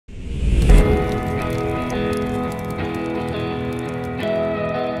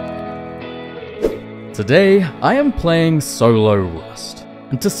Today, I am playing solo Rust,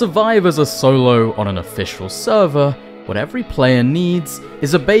 and to survive as a solo on an official server, what every player needs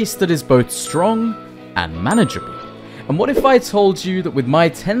is a base that is both strong and manageable. And what if I told you that with my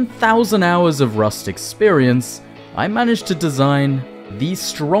 10,000 hours of Rust experience, I managed to design the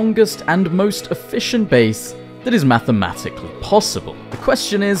strongest and most efficient base that is mathematically possible? The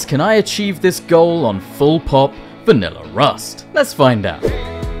question is, can I achieve this goal on full pop vanilla Rust? Let's find out.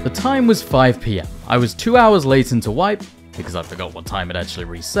 The time was 5 PM. I was 2 hours late into wipe, because I forgot what time it actually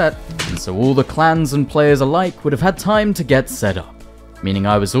reset, and so all the clans and players alike would have had time to get set up, meaning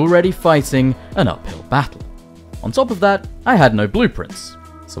I was already fighting an uphill battle. On top of that, I had no blueprints,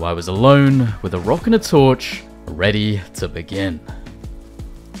 so I was alone with a rock and a torch, ready to begin.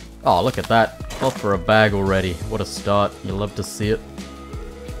 Oh, look at that. Off for a bag already. What a start. You love to see it.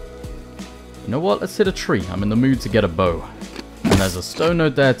 You know what? Let's hit a tree. I'm in the mood to get a bow. And there's a stone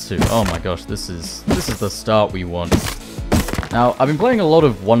node there too. Oh my gosh, this is the start we want. Now, I've been playing a lot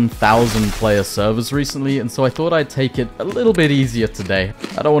of 1,000 player servers recently, and so I thought I'd take it a little bit easier today.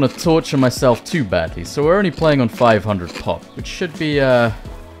 I don't want to torture myself too badly, so we're only playing on 500 pop, which should be a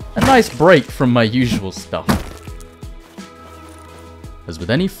nice break from my usual stuff. As with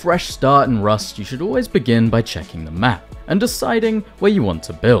any fresh start in Rust, you should always begin by checking the map and deciding where you want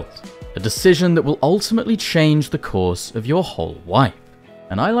to build. A decision that will ultimately change the course of your whole wipe.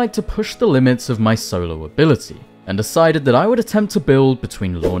 And I like to push the limits of my solo ability, and decided that I would attempt to build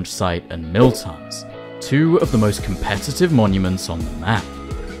between Launch Site and Miltons, two of the most competitive monuments on the map.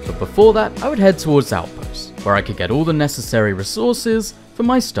 But before that, I would head towards Outpost, where I could get all the necessary resources for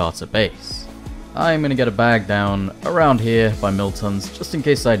my starter base. I'm gonna get a bag down around here by Miltons, just in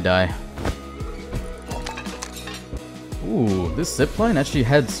case I die. Ooh, this zipline actually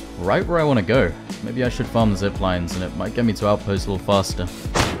heads right where I want to go. Maybe I should farm the ziplines and it might get me to Outpost a little faster.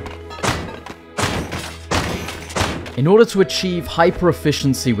 In order to achieve hyper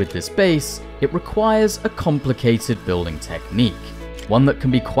efficiency with this base, it requires a complicated building technique, one that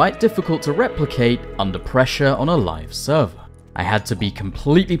can be quite difficult to replicate under pressure on a live server. I had to be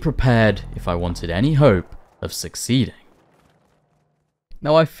completely prepared if I wanted any hope of succeeding.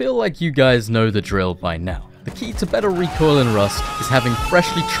 Now I feel like you guys know the drill by now. The key to better recoil in Rust is having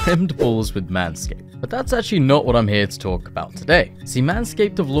freshly trimmed balls with Manscaped. But that's actually not what I'm here to talk about today. See,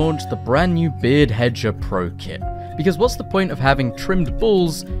 Manscaped have launched the brand new Beard Hedger Pro Kit. Because what's the point of having trimmed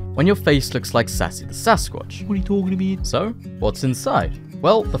balls when your face looks like Sassy the Sasquatch? What are you talking about? So, what's inside?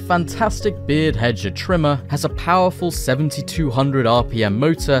 Well, the fantastic Beard Hedger trimmer has a powerful 7200 RPM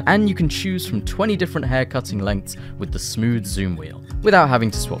motor, and you can choose from 20 different hair cutting lengths with the smooth zoom wheel, without having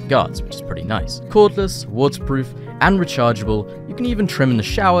to swap guards, which is pretty nice. Cordless, waterproof, and rechargeable, you can even trim in the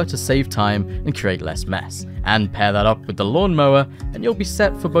shower to save time and create less mess. And pair that up with the lawnmower, and you'll be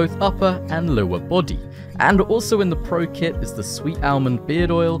set for both upper and lower body. And also in the Pro Kit is the Sweet Almond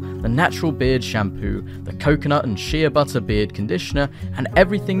Beard Oil, the Natural Beard Shampoo, the Coconut and Shea Butter Beard Conditioner, and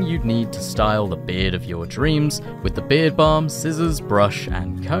everything you'd need to style the beard of your dreams with the beard balm, scissors, brush,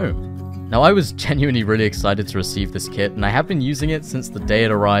 and comb. Now I was genuinely really excited to receive this kit, and I have been using it since the day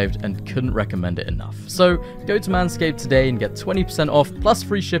it arrived and couldn't recommend it enough. So go to Manscaped today and get 20% off plus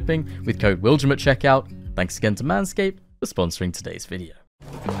free shipping with code WILLJUM at checkout. Thanks again to Manscaped for sponsoring today's video.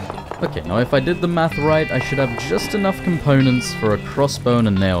 Okay, now if I did the math right, I should have just enough components for a crossbow and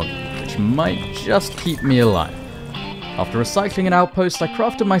a nail gun, which might just keep me alive. After recycling an outpost, I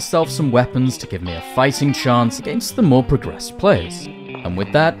crafted myself some weapons to give me a fighting chance against the more progressed players. And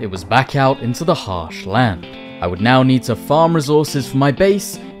with that, it was back out into the harsh land. I would now need to farm resources for my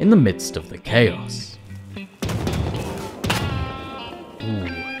base in the midst of the chaos.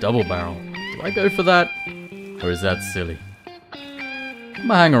 Ooh, double barrel. Do I go for that? Or is that silly?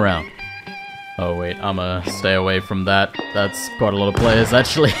 I'ma hang around. Oh wait, I'ma stay away from that. That's quite a lot of players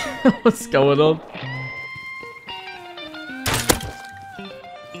actually. What's going on?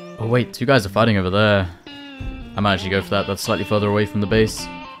 Oh wait, two guys are fighting over there. I might actually go for that. That's slightly further away from the base.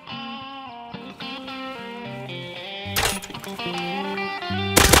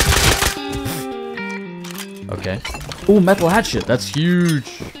 Okay. Oh, metal hatchet. That's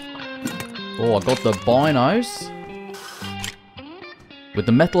huge. Oh, I got the binos. With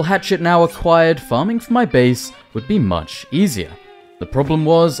the metal hatchet now acquired, farming for my base would be much easier. The problem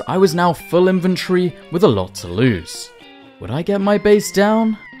was, I was now full inventory with a lot to lose. Would I get my base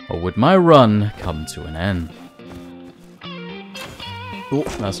down, or would my run come to an end? Oh,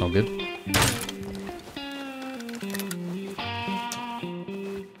 that's not good.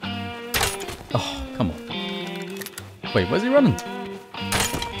 Oh, come on. Wait, where's he running?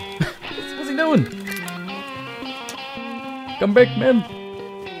 What's he doing? Come back, man.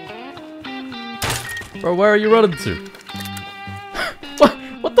 Bro, where are you running to?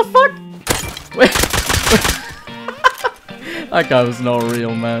 What the fuck? Wait. That guy was not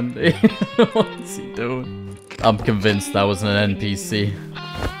real, man. What's he doing? I'm convinced that was an NPC.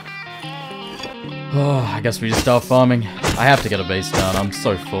 Oh, I guess we just start farming. I have to get a base down, I'm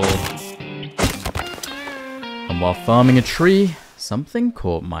so full. And while farming a tree, something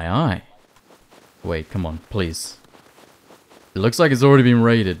caught my eye. Wait, come on, please. It looks like it's already been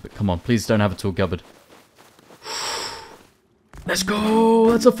raided, but come on, please don't have a tool cupboard. Let's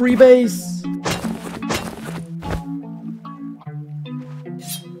go! That's a free base!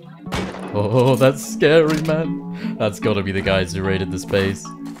 Oh, that's scary, man. That's gotta be the guys who raided this base.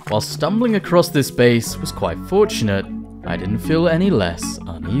 While stumbling across this base was quite fortunate, I didn't feel any less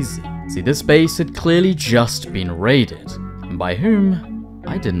uneasy. See, this base had clearly just been raided, and by whom,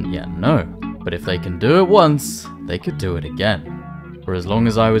 I didn't yet know. But if they can do it once, they could do it again. For as long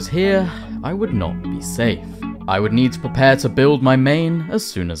as I was here, I would not be safe. I would need to prepare to build my main as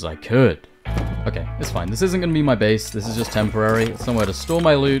soon as I could. Okay, it's fine. This isn't going to be my base. This is just temporary. It's somewhere to store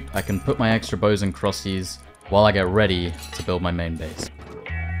my loot. I can put my extra bows and crossies while I get ready to build my main base.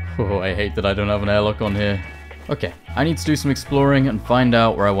 Oh, I hate that I don't have an airlock on here. Okay, I need to do some exploring and find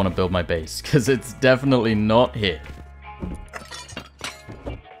out where I want to build my base, because it's definitely not here.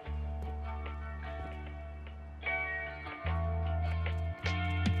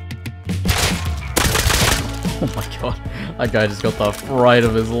 Oh my god, that guy just got the fright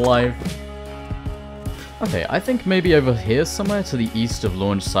of his life. Okay, I think maybe over here somewhere to the east of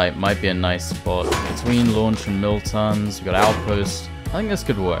launch site might be a nice spot. Between launch and mill tons, we've got outpost. I think this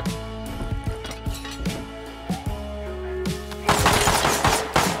could work.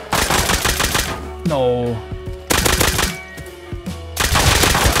 No.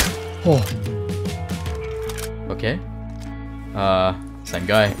 Oh. Okay. Same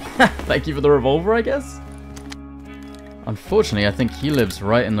guy. Thank you for the revolver, I guess? Unfortunately, I think he lives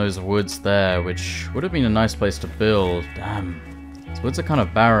right in those woods there, which would have been a nice place to build. Damn. These woods are kind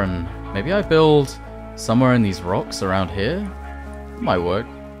of barren. Maybe I build somewhere in these rocks around here? Might work.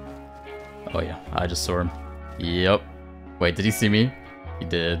 Oh yeah, I just saw him. Yep. Wait, did he see me? He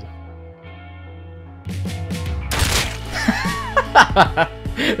did.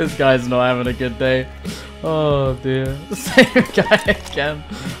 This guy's not having a good day. Oh dear. Same guy again.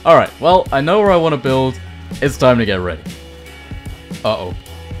 Alright, well, I know where I want to build. It's time to get ready. Uh-oh.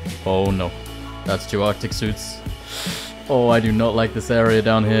 Oh no. That's 2 Arctic suits. Oh, I do not like this area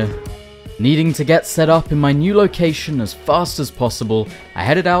down here. Needing to get set up in my new location as fast as possible, I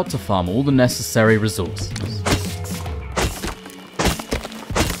headed out to farm all the necessary resources.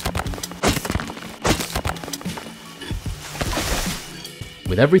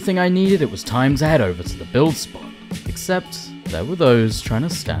 With everything I needed, it was time to head over to the build spot. Except, there were those trying to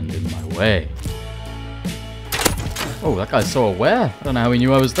stand in my way. Oh, that guy's so aware. I don't know how he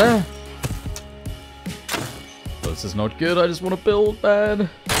knew I was there. Oh, this is not good. I just want to build, man.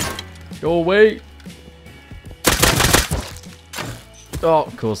 Go away. Oh,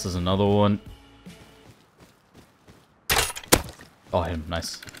 of course, there's another one. Oh, him.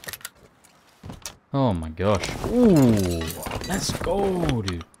 Nice. Oh my gosh. Ooh, let's go,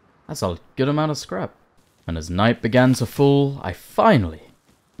 dude. That's a good amount of scrap. And as night began to fall, I finally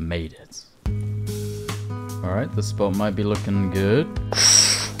made it. Alright, this spot might be looking good.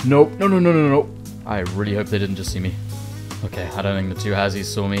 Nope, no. I really hope they didn't just see me. Okay, I don't think the 2 Hazzies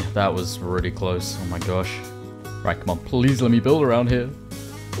saw me. That was really close. Oh my gosh. Right, come on, please let me build around here.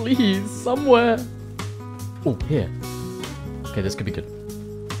 Please, somewhere. Oh, here. Okay, this could be good.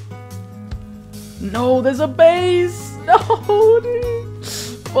 No, there's a base! No, dude!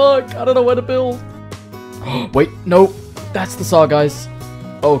 Fuck, I don't know where to build. Wait, no. That's the saw, guys.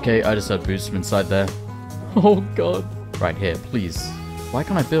 Okay, I just heard boots from inside there. Oh god. Right here, please. Why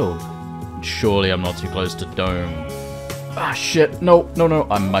can't I build? Surely I'm not too close to dome. Ah, shit. No.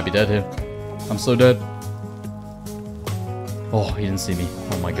 I might be dead here. I'm so dead. Oh, he didn't see me.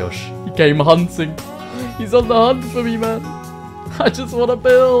 Oh my gosh. He came hunting. He's on the hunt for me, man. I just want to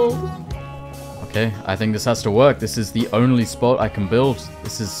build. Okay, I think this has to work. This is the only spot I can build.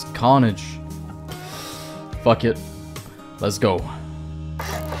 This is carnage. Fuck it. Let's go.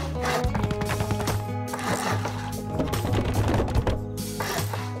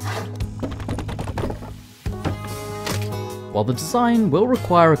 While the design will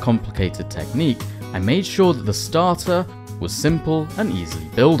require a complicated technique, I made sure that the starter was simple and easily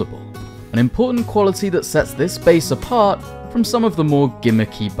buildable. An important quality that sets this base apart from some of the more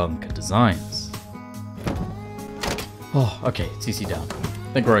gimmicky bunker designs. Oh, okay, TC down.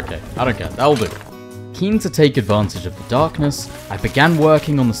 I think we're okay. I don't care. That'll do. keen to take advantage of the darkness, I began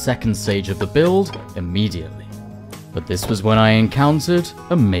working on the second stage of the build immediately. But this was when I encountered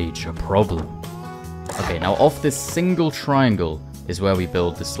a major problem. Okay, now off this single triangle is where we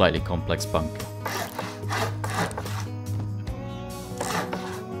build this slightly complex bunker.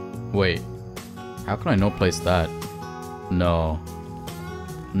 Wait, how can I not place that? No.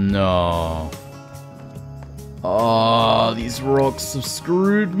 No. Oh, these rocks have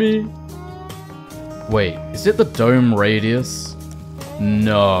screwed me. Wait, is it the dome radius?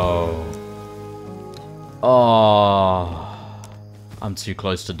 No. Oh, I'm too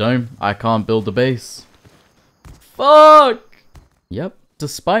close to dome. I can't build the base. Fuck! Yep,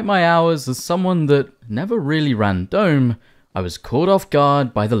 despite my hours as someone that never really ran dome, I was caught off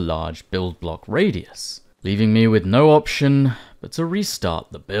guard by the large build block radius, leaving me with no option but to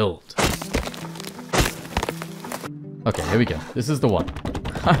restart the build. Okay, here we go. This is the one.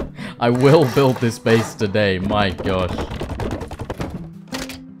 I will build this base today, my gosh.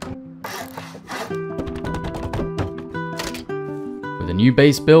 With a new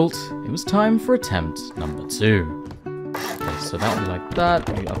base built, it was time for attempt number 2. Okay, so that one like that,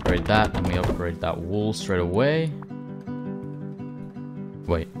 we upgrade that, and we upgrade that wall straight away.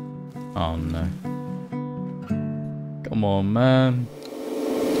 Wait. Oh no. Come on, man.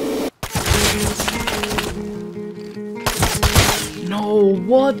 No,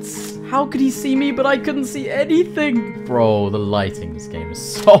 what? How could he see me but I couldn't see anything? Bro, the lighting in this game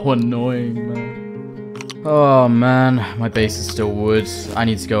is so annoying, man. Oh man, my base is still wood. I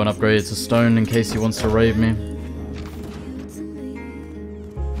need to go and upgrade it to stone in case he wants to raid me.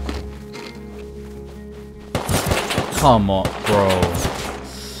 Come on, bro.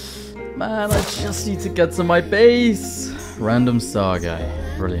 Man, I just need to get to my base. Random star guy.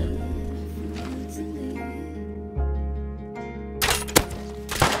 Brilliant.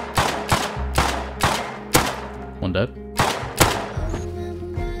 One dead.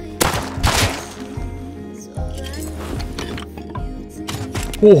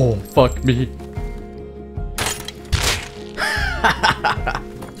 Oh, fuck me.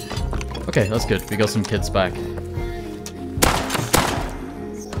 Okay, that's good. We got some kids back.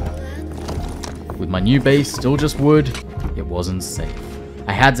 With my new base still just wood, it wasn't safe.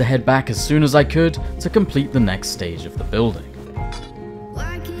 I had to head back as soon as I could to complete the next stage of the building.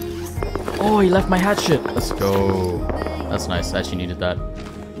 Oh, he left my hatchet. Let's go. That's nice. I actually needed that.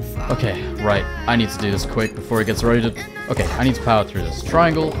 Okay, right. I need to do this quick before it gets raided. Okay, I need to power through this.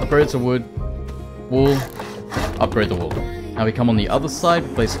 Triangle, upgrade to wood. Wall, upgrade the wall. Now we come on the other side,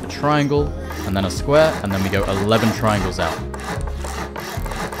 place a triangle, and then a square, and then we go 11 triangles out.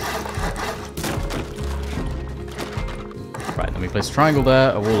 Right, then we place a triangle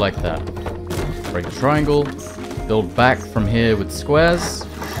there, a wall like that. Break the triangle, build back from here with squares.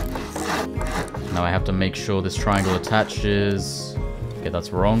 Now I have to make sure this triangle attaches. Okay,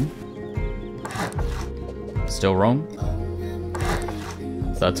 that's wrong. Still wrong.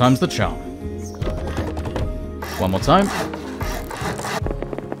 Third time's the charm. One more time.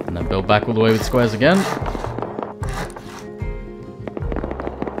 And then build back all the way with squares again.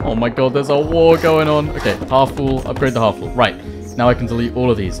 Oh my god, there's a war going on. Okay, half full, upgrade the half full. Right, now I can delete all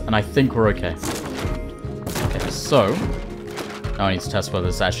of these, and I think we're okay. Okay, so now I need to test whether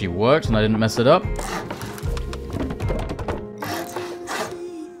this actually worked and I didn't mess it up.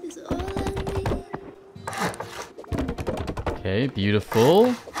 Okay,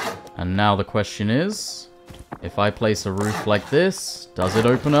 beautiful. And now the question is, if I place a roof like this, does it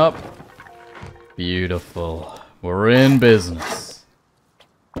open up? Beautiful. We're in business.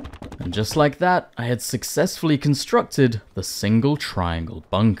 And just like that, I had successfully constructed the single triangle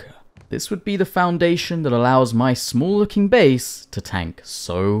bunker. This would be the foundation that allows my small-looking base to tank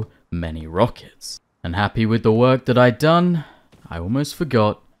so many rockets. And happy with the work that I'd done, I almost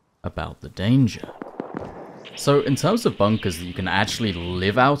forgot about the danger. So in terms of bunkers that you can actually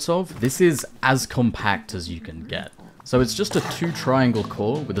live out of, this is as compact as you can get. So it's just a 2 triangle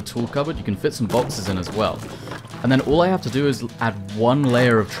core with a tool cupboard. You can fit some boxes in as well. And then all I have to do is add 1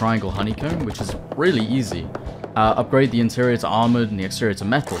 layer of triangle honeycomb, which is really easy. Upgrade the interior to armored and the exterior to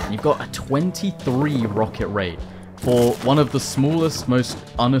metal. And you've got a 23 rocket rate for one of the smallest, most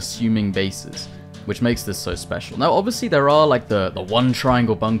unassuming bases, which makes this so special. Now obviously there are like the 1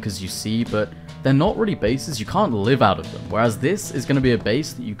 triangle bunkers you see, but they're not really bases. You can't live out of them. Whereas this is going to be a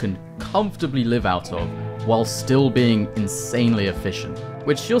base that you can comfortably live out of while still being insanely efficient,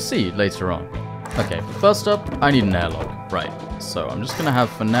 which you'll see later on. Okay, but first up, I need an airlock. Right, so I'm just going to have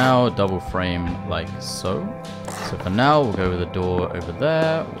for now a double frame like so. So for now, we'll go with a door over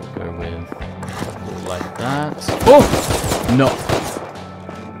there. We'll go with a wall like that. Oh! No!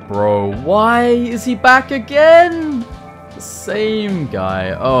 Bro, why is he back again? The same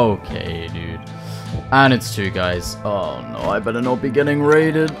guy. Okay, dude. And it's 2 guys. Oh no, I better not be getting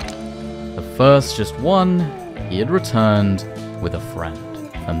raided. The first, just one, he had returned with a friend.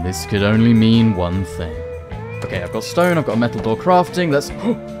 And this could only mean one thing. Okay, I've got stone, I've got a metal door crafting, let's...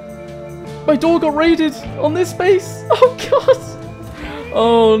 My door got raided on this base! Oh god!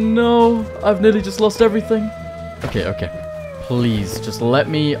 Oh no, I've nearly just lost everything. Okay. Please, just let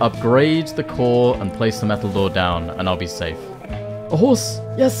me upgrade the core and place the metal door down, and I'll be safe. A horse!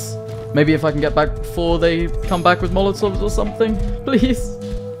 Yes! Maybe if I can get back before they come back with Molotovs or something. Please!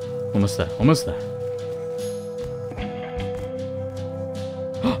 Almost there, almost there.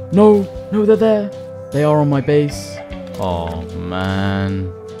 No, they're there. They are on my base. Oh,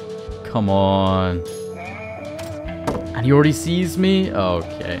 man. Come on. And he already sees me?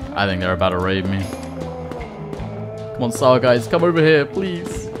 Okay, I think they're about to raid me. Come on, Saw guys, come over here,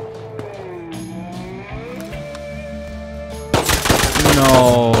 please.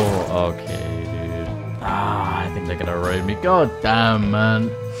 No. Okay, dude. Ah, I think they're gonna raid me. God damn, man.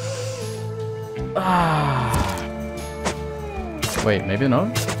 Ah. Wait, maybe not?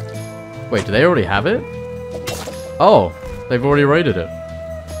 Wait, do they already have it? Oh, they've already raided it.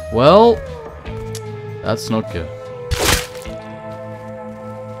 Well, that's not good.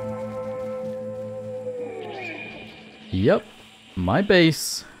 Yep, my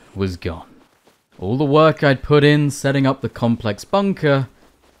base was gone. All the work I'd put in setting up the complex bunker,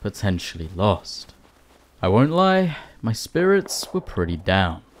 potentially lost. I won't lie, my spirits were pretty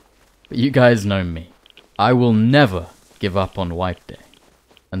down. But you guys know me. I will never give up on Wipe Day.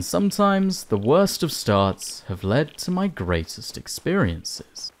 And sometimes the worst of starts have led to my greatest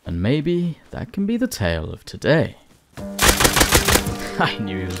experiences. And maybe that can be the tale of today. I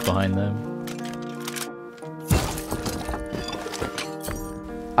knew he was behind them.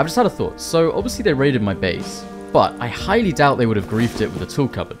 I've just had a thought. So obviously they raided my base, but I highly doubt they would have griefed it with a tool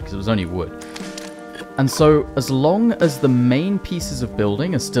cupboard because it was only wood. And so as long as the main pieces of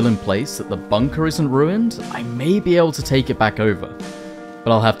building are still in place, that the bunker isn't ruined, I may be able to take it back over.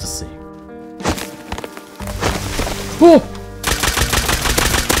 But I'll have to see. Oh!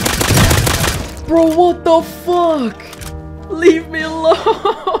 Bro, what the fuck? Leave me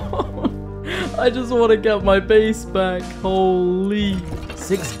alone! I just want to get my base back. Holy.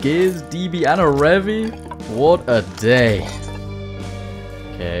 6 gears, DB, and a Revy? What a day.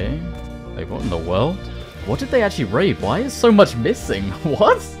 Okay. Like, what in the world? What did they actually raid? Why is so much missing?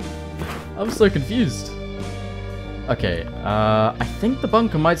 What? I'm so confused. Okay, I think the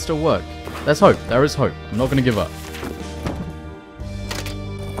bunker might still work. There's hope. There is hope. I'm not going to give up.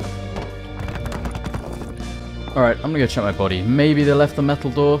 Alright, I'm going to go check my body. Maybe they left the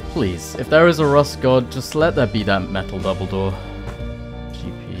metal door? Please. If there is a rust god, just let there be that metal double door.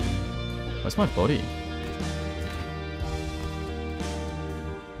 GP. Where's my body?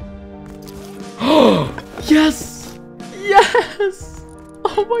 Yes! Yes!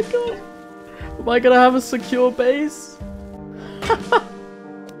 Oh my god! Am I gonna have a secure base?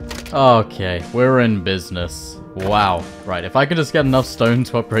 Okay, we're in business. Wow. Right, if I can just get enough stone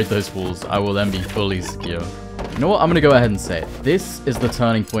to upgrade those walls, I will then be fully secure. You know what? I'm gonna go ahead and say it. This is the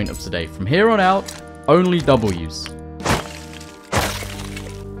turning point of today. From here on out, only W's.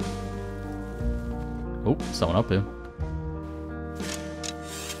 Oh, someone up here.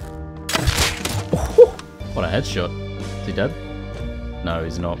 What a headshot. Is he dead? No,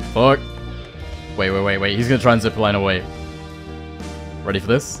 he's not. Fuck. Wait. He's gonna try and zipline away. Ready for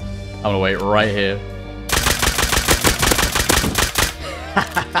this? I'm gonna wait right here.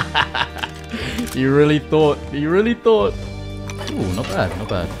 You really thought. Ooh, not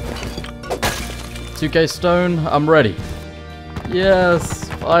bad. 2k stone, I'm ready. Yes,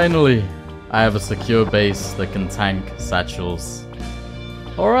 finally. I have a secure base that can tank satchels.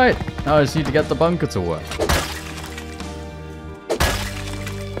 Alright, now I just need to get the bunker to work.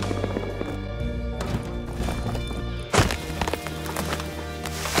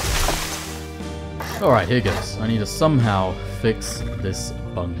 Alright, here goes. I need to somehow fix this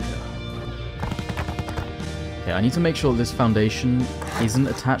bunker. Okay, I need to make sure that this foundation isn't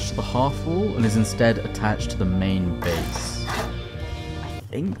attached to the half wall and is instead attached to the main base. I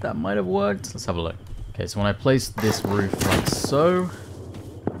think that might have worked. Let's have a look. Okay, so when I place this roof like so,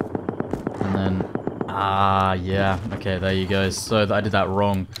 and then, yeah, okay, there you go. So I did that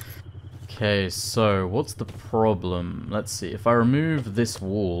wrong. Okay, so what's the problem? Let's see, if I remove this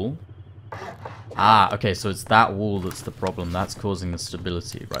wall, okay, so it's that wall that's the problem. That's causing the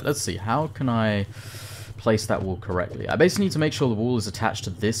stability. Right, let's see, how can I place that wall correctly? I basically need to make sure the wall is attached to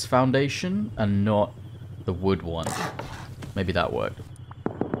this foundation and not the wood one. Maybe that worked.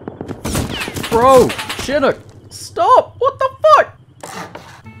 Bro! Chinook! Stop! What the fuck?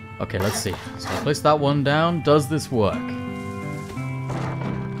 Okay, let's see. So I place that one down. Does this work?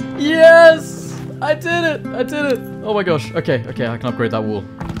 Yes! I did it! I did it! Oh my gosh. Okay, I can upgrade that wall.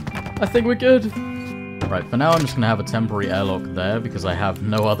 I think we're good. Right, for now I'm just gonna have a temporary airlock there because I have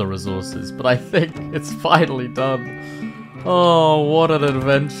no other resources, but I think it's finally done. Oh, what an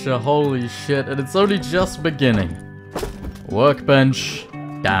adventure. Holy shit. And it's only just beginning. Workbench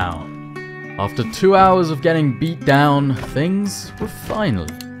down. After 2 hours of getting beat down, things were finally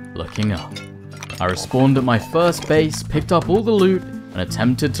looking up. I respawned at my first base, picked up all the loot, and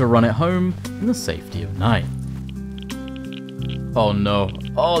attempted to run it home in the safety of night. Oh no.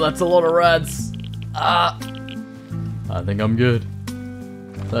 Oh, that's a lot of rats. Ah! I think I'm good.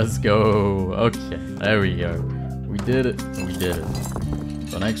 Let's go. Okay, there we go. We did it. We did it.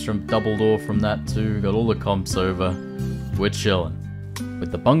 Got an extra double door from that too. Got all the comps over. We're chilling.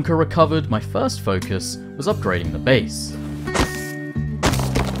 With the bunker recovered, my first focus was upgrading the base.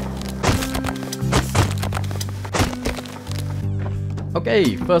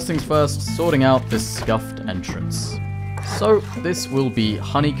 Okay, first things first, sorting out this scuffed entrance. So, this will be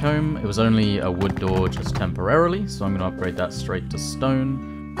honeycomb. It was only a wood door just temporarily, so I'm going to upgrade that straight to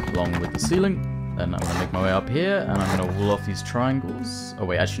stone, along with the ceiling. Then I'm going to make my way up here, and I'm going to wall off these triangles. Oh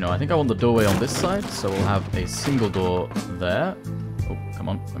wait, actually no, I think I want the doorway on this side, so we'll have a single door there. Oh, come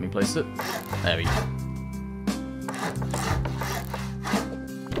on, let me place it. There we go.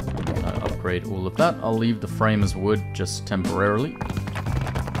 Upgrade all of that. I'll leave the frame as wood just temporarily.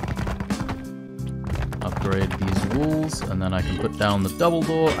 Upgrade these walls, and then I can put down the double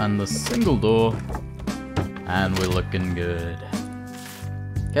door and the single door, and we're looking good.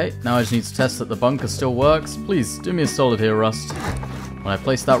 Okay, now I just need to test that the bunker still works. Please, do me a solid here, Rust. When I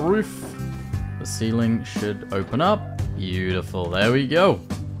place that roof, the ceiling should open up. Beautiful, there we go.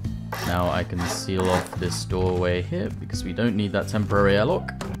 Now I can seal off this doorway here, because we don't need that temporary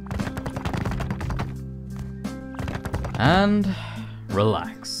airlock. And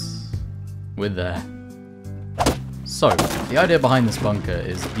relax. We're there. So, the idea behind this bunker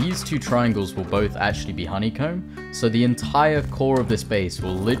is these two triangles will both actually be honeycomb, so the entire core of this base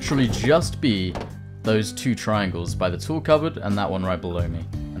will literally just be those two triangles by the tool cupboard and that one right below me,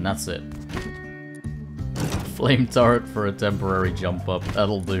 and that's it. Flame turret for a temporary jump up,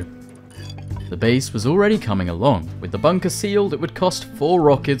 that'll do. The base was already coming along. With the bunker sealed, it would cost 4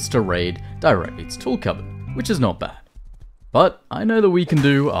 rockets to raid directly to tool cupboard, which is not bad. But I know that we can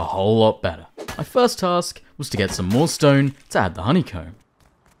do a whole lot better. My first task was to get some more stone to add the honeycomb.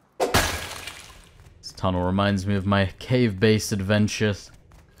 This tunnel reminds me of my cave base adventures.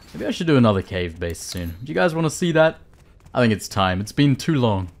 Maybe I should do another cave base soon. Do you guys want to see that? I think it's time. It's been too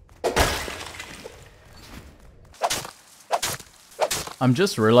long. I'm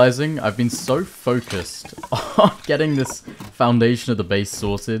just realizing I've been so focused on getting this foundation of the base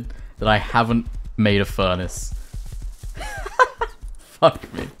sorted that I haven't made a furnace.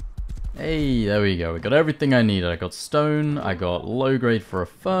 Fuck me. Hey, there we go. We got everything I needed. I got stone. I got low grade for a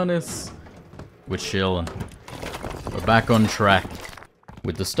furnace. We're chilling. We're back on track.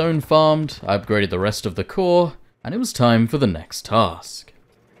 With the stone farmed, I upgraded the rest of the core, and it was time for the next task.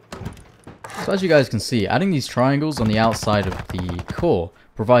 So as you guys can see, adding these triangles on the outside of the core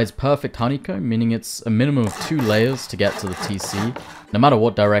provides perfect honeycomb, meaning it's a minimum of 2 layers to get to the TC, no matter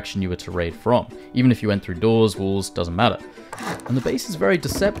what direction you were to raid from. Even if you went through doors, walls, doesn't matter. And the base is very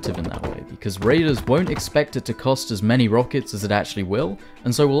deceptive in that way, because raiders won't expect it to cost as many rockets as it actually will,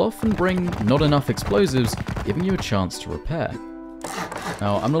 and so will often bring not enough explosives, giving you a chance to repair.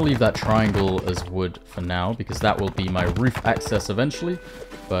 Now, I'm going to leave that triangle as wood for now, because that will be my roof access eventually,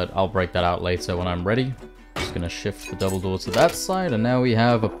 but I'll break that out later when I'm ready. Just going to shift the double door to that side, and now we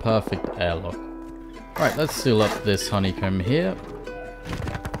have a perfect airlock. Alright, let's seal up this honeycomb here.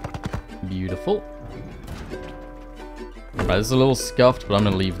 Beautiful. Right, this is a little scuffed, but I'm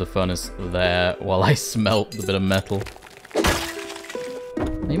going to leave the furnace there while I smelt the bit of metal.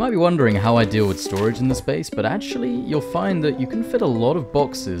 Now, you might be wondering how I deal with storage in this base, but actually you'll find that you can fit a lot of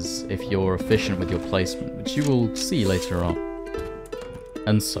boxes if you're efficient with your placement, which you will see later on.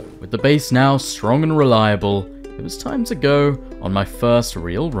 And so, with the base now strong and reliable, it was time to go on my first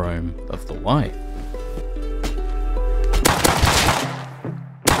real roam of the wipe.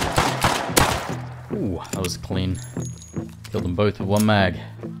 Ooh, that was clean. Killed them both with 1 mag.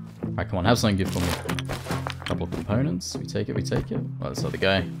 Alright, come on, have something good for me. Couple of components. We take it, we take it. Oh, this other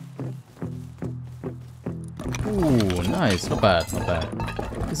guy. Ooh, nice. Not bad, not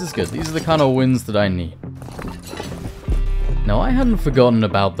bad. This is good. These are the kind of wins that I need. Now, I hadn't forgotten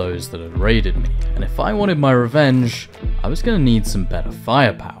about those that had raided me, and if I wanted my revenge, I was going to need some better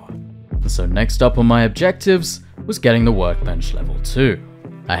firepower. And so next up on my objectives was getting the workbench level 2.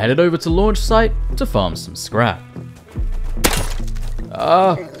 I headed over to launch site to farm some scrap.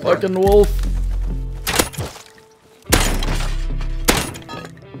 Ah, fucking wolf.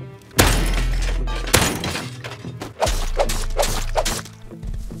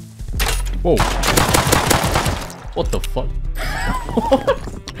 Whoa. What the fuck?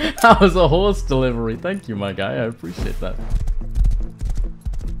 That was a horse delivery. Thank you, my guy. I appreciate that.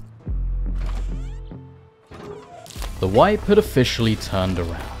 The wipe had officially turned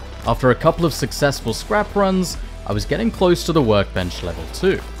around. After a couple of successful scrap runs, I was getting close to the workbench level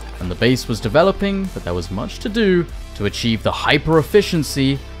 2, and the base was developing, but there was much to do to achieve the hyper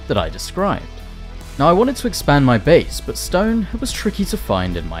efficiency that I described. Now I wanted to expand my base, but stone was tricky to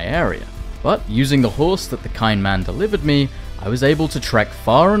find in my area. But using the horse that the kind man delivered me, I was able to trek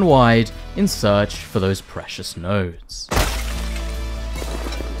far and wide in search for those precious nodes. Oh,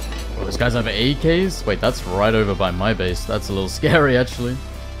 those guys have AKs? Wait, that's right over by my base. That's a little scary, actually.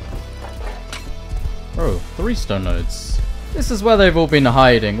 Bro, 3 stone nodes. This is where they've all been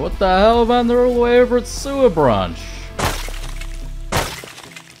hiding. What the hell, man? They're all the way over at Sewer Branch.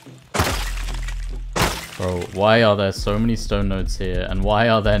 Bro, why are there so many stone nodes here? And why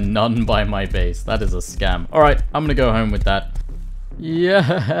are there none by my base? That is a scam. Alright, I'm gonna go home with that.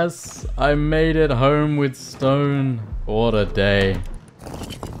 Yes, I made it home with stone. What a day.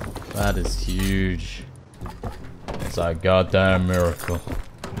 That is huge. It's a goddamn miracle.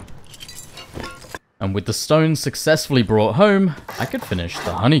 And with the stone successfully brought home, I could finish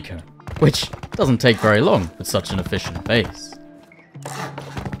the honeycomb, which doesn't take very long with such an efficient base.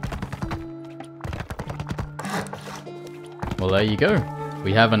 Well, there you go.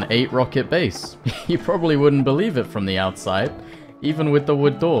 We have an 8 rocket base. You probably wouldn't believe it from the outside, even with the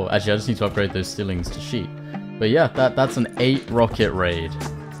wood door. Actually, I just need to upgrade those ceilings to sheet. But yeah, that's an 8 rocket raid.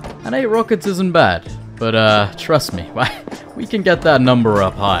 And 8 rockets isn't bad, but trust me, we can get that number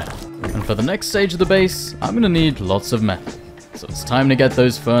up high. And for the next stage of the base, I'm gonna need lots of metal. So it's time to get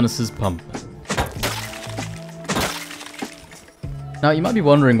those furnaces pumping. Now you might be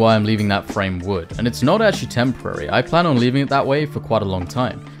wondering why I'm leaving that frame wood, and it's not actually temporary. I plan on leaving it that way for quite a long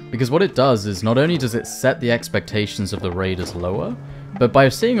time, because what it does is not only does it set the expectations of the raiders lower, but by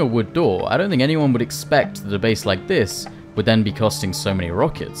seeing a wood door, I don't think anyone would expect that a base like this would then be costing so many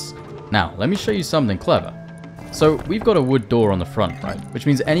rockets. Now, let me show you something clever. So we've got a wood door on the front, right? Which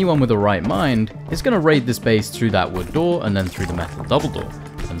means anyone with a right mind is going to raid this base through that wood door and then through the metal double door.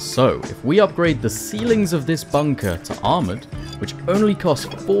 And so, if we upgrade the ceilings of this bunker to armored, which only costs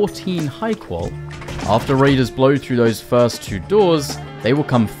 14 high qual, after raiders blow through those first 2 doors, they will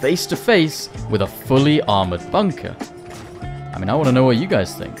come face to face with a fully armored bunker. I mean, I want to know what you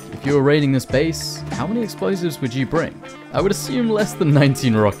guys think. If you were raiding this base, how many explosives would you bring? I would assume less than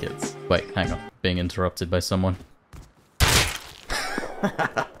 19 rockets. Wait, hang on. Being interrupted by someone.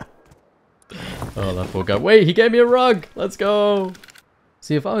 Oh, that poor guy. Wait, he gave me a rug! Let's go!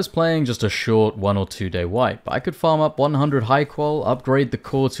 See, if I was playing just a short 1 or 2 day wipe, I could farm up 100 high qual, upgrade the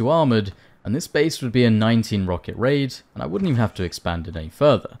core to armored, and this base would be a 19 rocket raid, and I wouldn't even have to expand it any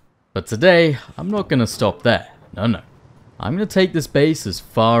further. But today, I'm not gonna stop there. No. I'm gonna take this base as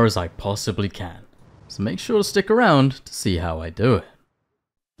far as I possibly can. So make sure to stick around to see how I do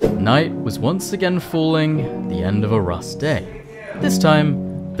it. Night was once again falling, the end of a rust day. This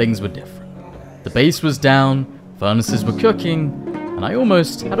time, things were different. The base was down, furnaces were cooking, and I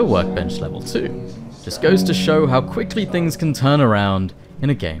almost had a workbench level 2. Just goes to show how quickly things can turn around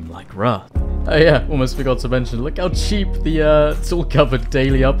in a game like Rust. Oh yeah, almost forgot to mention, look how cheap the tool cupboard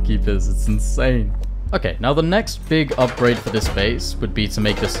daily upkeep is, it's insane. Okay, now the next big upgrade for this base would be to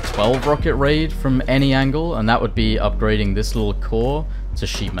make this a 12 rocket raid from any angle, and that would be upgrading this little core to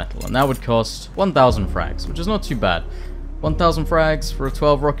sheet metal, and that would cost 1,000 frags, which is not too bad. 1,000 frags for a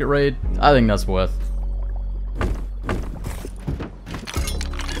 12 rocket raid, I think that's worth.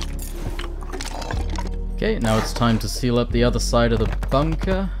 Okay, now it's time to seal up the other side of the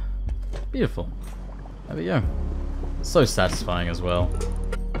bunker. Beautiful. There we go. So satisfying as well.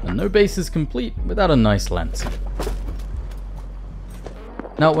 And no base is complete without a nice lantern.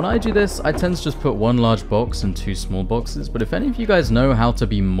 Now when I do this, I tend to just put 1 large box and 2 small boxes, but if any of you guys know how to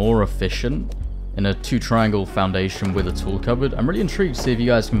be more efficient in a 2 triangle foundation with a tool cupboard, I'm really intrigued to see if you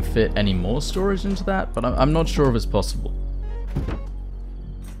guys can fit any more storage into that, but I'm not sure if it's possible.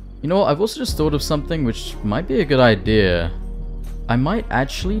 You know what, I've also just thought of something which might be a good idea. I might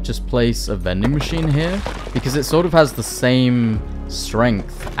actually just place a vending machine here, because it sort of has the same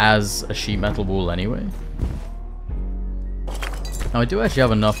strength as a sheet metal wall anyway. Now I do actually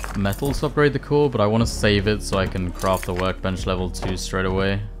have enough metal to upgrade the core, but I want to save it so I can craft the workbench level 2 straight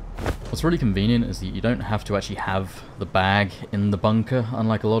away. What's really convenient is that you don't have to actually have the bag in the bunker,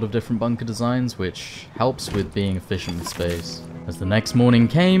 unlike a lot of different bunker designs, which helps with being efficient with space. As the next morning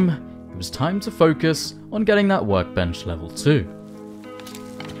came, it was time to focus on getting that workbench level 2.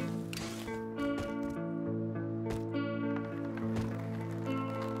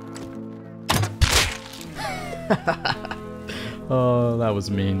 Oh, that was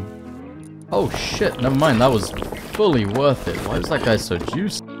mean. Oh shit, never mind, that was fully worth it. Why was that guy so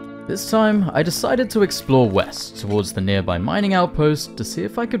juiced? This time, I decided to explore west towards the nearby mining outpost to see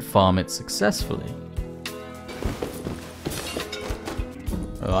if I could farm it successfully.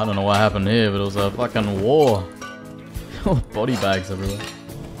 Oh, I don't know what happened here, but it was a fucking war. All the body bags everywhere.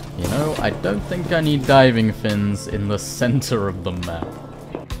 You know, I don't think I need diving fins in the center of the map.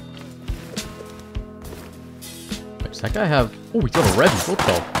 Wait, does that guy have... Oh, he's got a Revy. What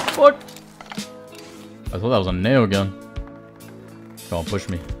the fuck? I thought that was a nail gun. Come on, push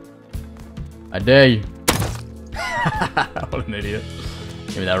me. I dare you. What an idiot.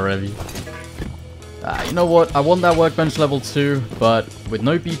 Give me that Revy. You know what? I want that workbench level 2, but with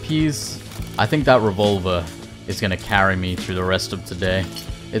no BPs, I think that revolver is going to carry me through the rest of today.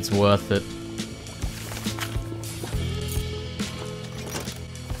 It's worth it.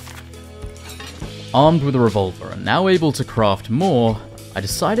 Armed with a revolver and now able to craft more, I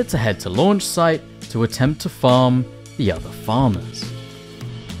decided to head to launch site to attempt to farm the other farmers.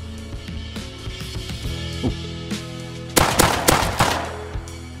 Ooh.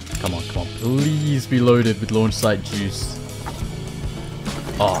 Come on, please be loaded with launch site juice.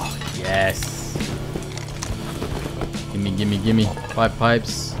 Oh, yes. Gimme. 5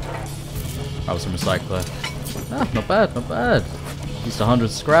 pipes. That was some recycler. Ah, not bad. At least 100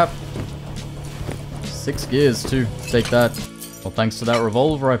 scrap. 6 gears too. Take that. Well, thanks to that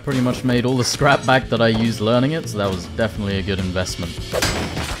revolver, I pretty much made all the scrap back that I used learning it, so that was definitely a good investment.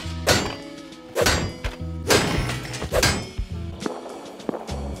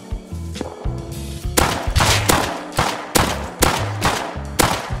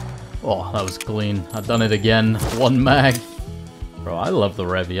 Oh, that was clean. I've done it again. 1 mag. Bro, I love the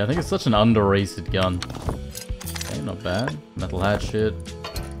Revy. I think it's such an underrated gun. Okay, not bad. Metal hatchet.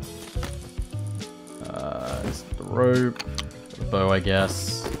 It's the rope. The bow, I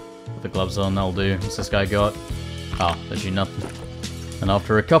guess. Put the gloves on, that'll do. What's this guy got? Oh, literally nothing. And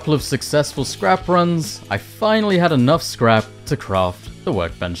after a couple of successful scrap runs, I finally had enough scrap to craft the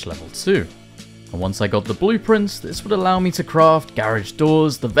workbench level 2. And once I got the blueprints, this would allow me to craft garage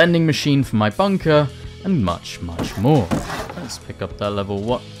doors, the vending machine for my bunker, and much more. Let's pick up that level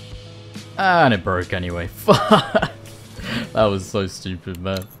 1. And it broke anyway. Fuck! That was so stupid,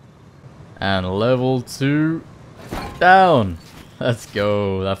 man. And level 2 down. Let's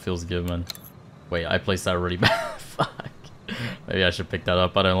go. That feels good, man. Wait, I placed that really bad. Fuck. Maybe I should pick that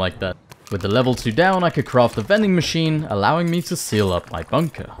up. I don't like that. With the level 2 down, I could craft the vending machine, allowing me to seal up my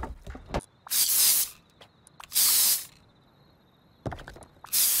bunker.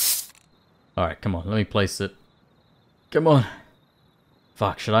 Alright, come on. Let me place it. Come on.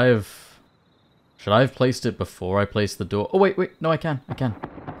 Fuck, should I have placed it before I placed the door? Oh, wait. No, I can.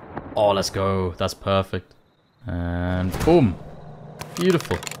 Oh, let's go. That's perfect. And boom.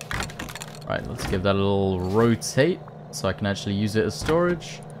 Beautiful. Right, let's give that a little rotate so I can actually use it as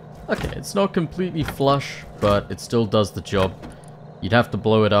storage. Okay, it's not completely flush, but it still does the job. You'd have to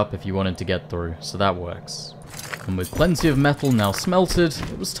blow it up if you wanted to get through, so that works. And with plenty of metal now smelted,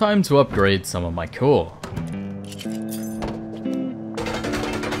 it was time to upgrade some of my core.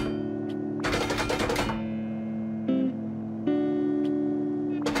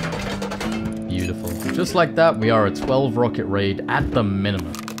 Beautiful. Just like that, we are a 12 rocket raid at the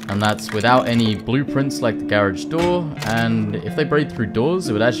minimum. And that's without any blueprints like the garage door, and if they break through doors,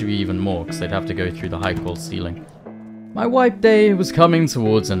 it would actually be even more, because they'd have to go through the high-qual ceiling. My wipe day was coming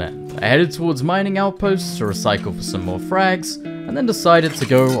towards an end. I headed towards mining outposts to recycle for some more frags, and then decided to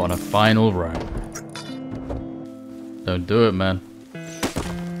go on a final run. Don't do it, man.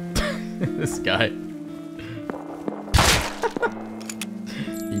 This guy.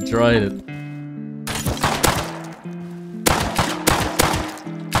 He tried it.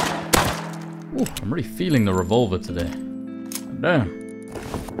 Ooh, I'm really feeling the revolver today. Damn.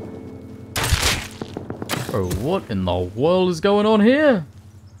 Bro, what in the world is going on here?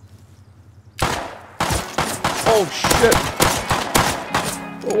 Oh shit!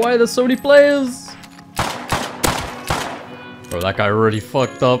 Bro, why are there so many players? Bro, that guy really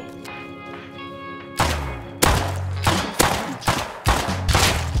fucked up.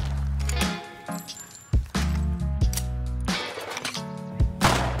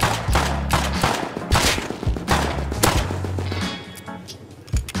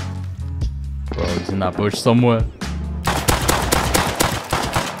 in that bush somewhere.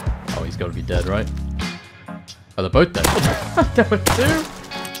 Oh, he's gotta be dead, right? Oh, they're both dead. There were two?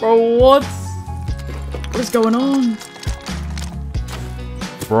 Bro, what? What is going on?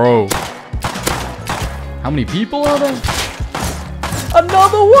 Bro. How many people are there?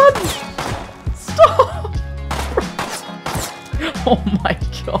 Another one! Stop! Oh my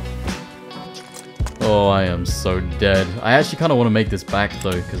god. Oh, I am so dead. I actually kind of want to make this back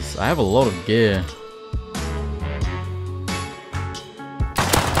though, because I have a lot of gear.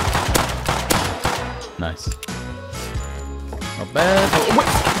 Nice. Not bad. Oh, wait.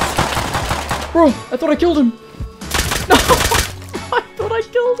 Bro, I thought I killed him. No, I thought I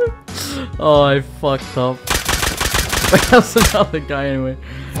killed him. Oh, I fucked up. Wait, that's another guy anyway.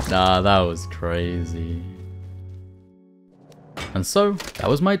 Nah, that was crazy. And so, that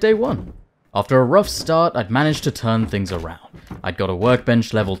was my day 1. After a rough start, I'd managed to turn things around. I'd got a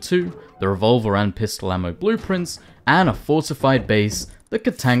workbench level 2, the revolver and pistol ammo blueprints, and a fortified base that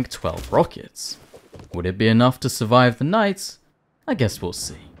could tank 12 rockets. Would it be enough to survive the night? I guess we'll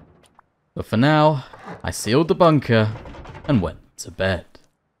see. But for now, I sealed the bunker and went to bed.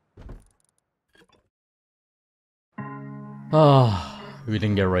 Ah, we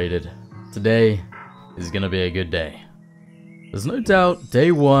didn't get raided. Today is gonna be a good day. There's no doubt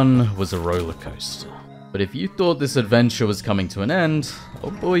day 1 was a roller coaster. But if you thought this adventure was coming to an end,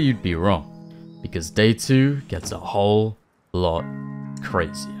 oh boy, you'd be wrong. Because day 2 gets a whole lot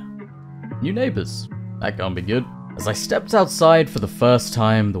crazier. New neighbors. That can't be good. As I stepped outside for the first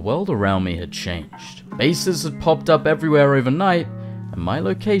time, the world around me had changed. Bases had popped up everywhere overnight, and my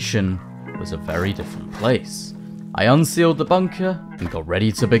location was a very different place. I unsealed the bunker and got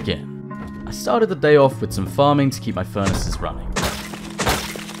ready to begin. I started the day off with some farming to keep my furnaces running.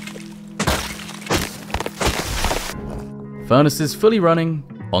 Furnaces fully running,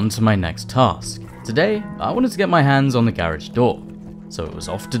 on to my next task. Today, I wanted to get my hands on the garage door, so it was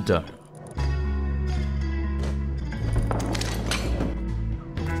off to Dome.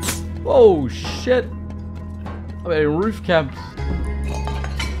 Oh shit! I mean, roof caps.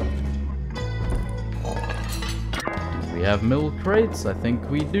 Do we have mill crates? I think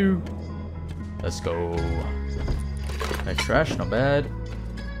we do. Let's go. Okay, trash, not bad.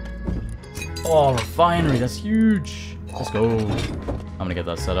 Oh, refinery, that's huge. Let's go. I'm gonna get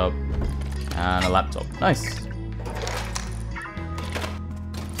that set up. And a laptop. Nice.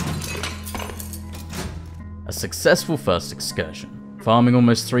 A successful first excursion. Farming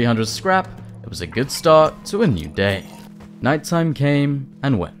almost 300 scrap, it was a good start to a new day. Nighttime came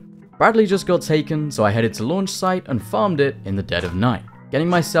and went. Bradley just got taken, so I headed to launch site and farmed it in the dead of night, getting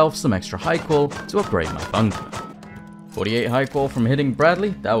myself some extra high qual to upgrade my bunker. 48 high qual from hitting Bradley,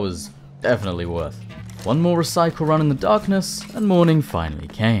 that was definitely worth. One more recycle run in the darkness, and morning finally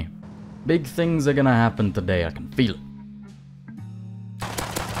came. Big things are gonna happen today, I can feel it.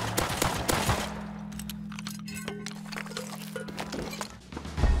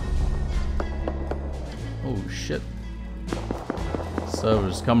 Oh shit.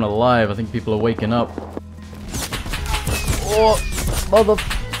 Server's coming alive, I think people are waking up. Oh,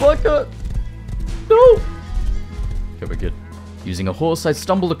 motherfucker! No! Okay, we're good. Using a horse I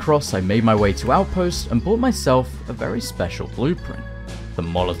stumbled across, I made my way to Outpost and bought myself a very special blueprint. The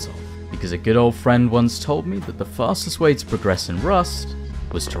Molotov. Because a good old friend once told me that the fastest way to progress in Rust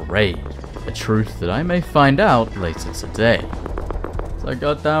was to raid. A truth that I may find out later today. It's a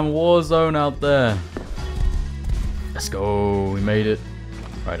goddamn war zone out there. Let's go, we made it.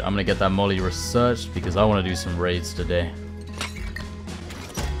 Right, I'm gonna get that molly researched because I want to do some raids today.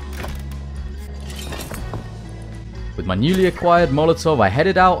 With my newly acquired Molotov, I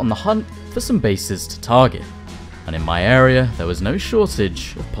headed out on the hunt for some bases to target. And in my area, there was no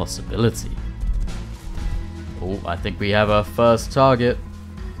shortage of possibility. Oh, I think we have our first target.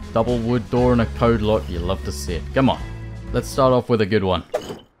 Double wood door and a code lock, you love to see it. Come on, let's start off with a good one.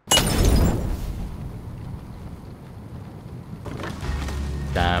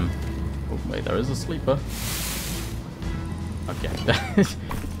 Damn. Oh, wait, there is a sleeper. Okay.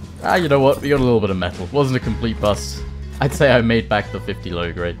 Ah, you know what? We got a little bit of metal. Wasn't a complete bust. I'd say I made back the 50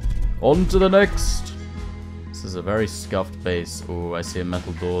 low grade. On to the next. This is a very scuffed base. Oh, I see a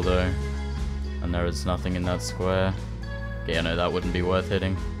metal door though. And there is nothing in that square. Okay, I know that wouldn't be worth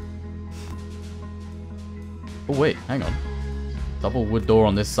hitting. Oh wait, hang on. Double wood door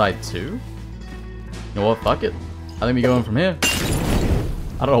on this side too? You know what? Fuck it. I think we go in from here.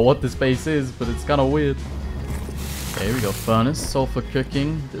 I don't know what this base is, but it's kind of weird. Okay, we got furnace, sulfur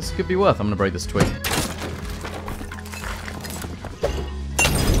cooking. This could be worth. I'm gonna break this twig.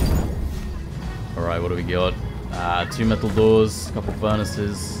 Alright, what do we got? Two metal doors, a couple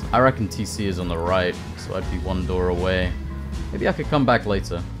furnaces. I reckon TC is on the right, so I'd be one door away. Maybe I could come back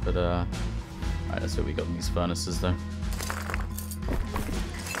later, but alright, let's see what we got in these furnaces though.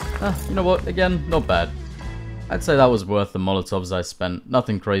 You know what? Again, not bad. I'd say that was worth the Molotovs I spent.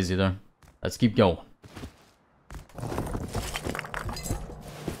 Nothing crazy though. Let's keep going.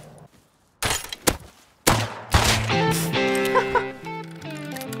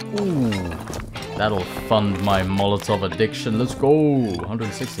 Ooh, that'll fund my Molotov addiction. Let's go.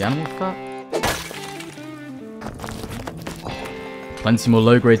 160 animal fat. Plenty more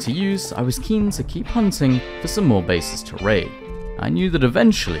low grade to use. I was keen to keep hunting for some more bases to raid. I knew that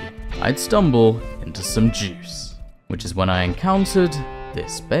eventually I'd stumble into some juice, which is when I encountered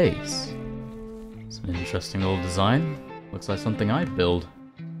this base. It's an interesting little design. Looks like something I'd build.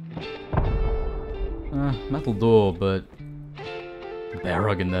 Metal door, but bear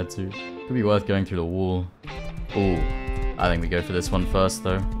rug in there too. Could be worth going through the wall. Ooh, I think we go for this one first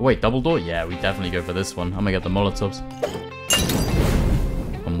though. Oh, wait, double door? Yeah, we definitely go for this one. I'm gonna get the Molotovs.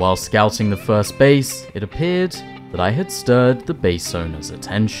 And while scouting the first base, it appeared that I had stirred the base owner's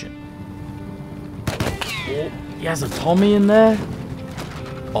attention. Oh, he has a Tommy in there?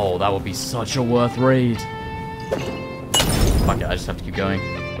 Oh, that would be such a worth raid. Fuck it, I just have to keep going.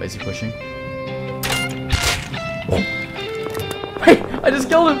 Where's he pushing? Oh. Hey, I just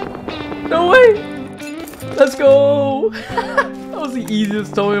killed him! No way! Let's go! That was the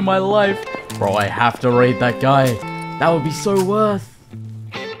easiest Tommy in my life. Bro, I have to raid that guy. That would be so worth.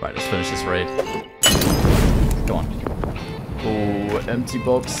 Right, let's finish this raid. Go on. Oh, empty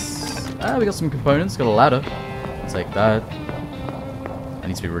box. We got some components, got a ladder. I'll take that. I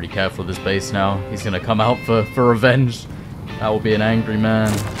need to be really careful with this base now. He's gonna come out for revenge. That will be an angry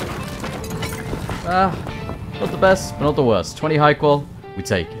man. Not the best, but not the worst. 20 high qual, we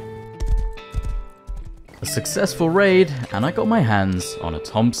take it. A successful raid, and I got my hands on a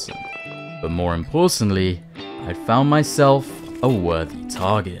Thompson. But more importantly, I'd found myself a worthy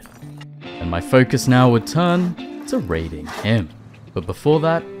target. And my focus now would turn to raiding him. But before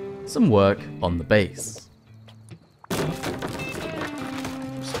that, some work on the base.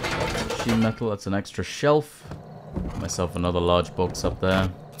 Sheet metal, that's an extra shelf. Got myself another large box up there.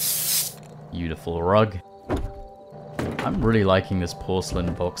 Beautiful rug. I'm really liking this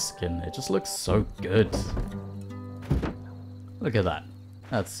porcelain box skin. It just looks so good. Look at that.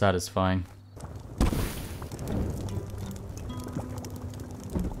 That's satisfying.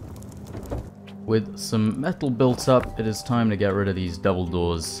 With some metal built up, it is time to get rid of these double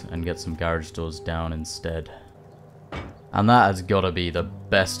doors and get some garage doors down instead. And that has gotta be the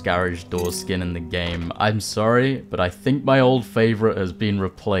best garage door skin in the game. I'm sorry, but I think my old favorite has been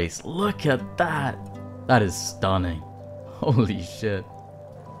replaced. Look at that! That is stunning. Holy shit.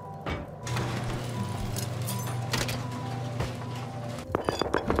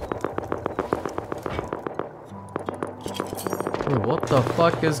 Bro, what the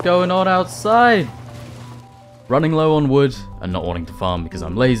fuck is going on outside? Running low on wood and not wanting to farm because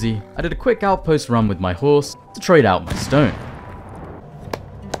I'm lazy, I did a quick outpost run with my horse to trade out my stone.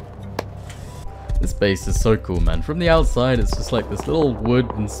 This base is so cool, man. From the outside, it's just like this little wood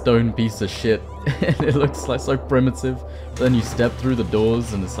and stone piece of shit. And it looks like so primitive. But then you step through the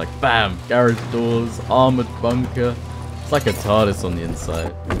doors and it's like, bam! Garage doors, armored bunker. It's like a TARDIS on the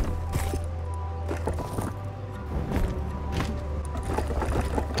inside.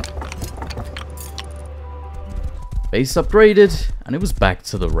 Base upgraded, and it was back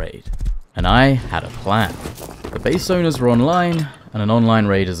to the raid. And I had a plan. The base owners were online, and an online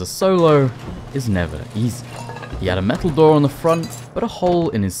raid as a solo is never easy. He had a metal door on the front, but a hole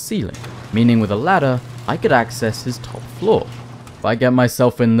in his ceiling, meaning with a ladder, I could access his top floor. If I get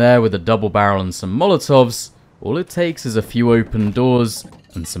myself in there with a double barrel and some Molotovs, all it takes is a few open doors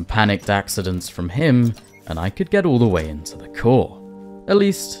and some panicked accidents from him, and I could get all the way into the core. At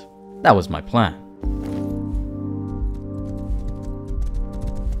least, that was my plan.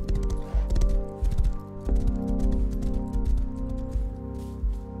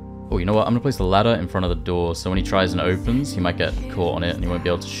 Oh, you know what? I'm gonna place the ladder in front of the door, so when he tries and opens, he might get caught on it and he won't be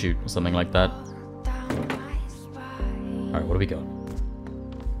able to shoot or something like that. Alright, what do we got?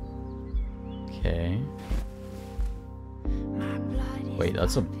 Okay. Wait,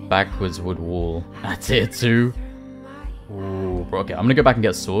 that's a backwards wood wall. At tier 2. Ooh, bro, okay, I'm gonna go back and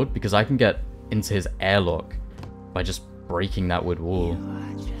get a sword, because I can get into his airlock by just breaking that wood wall.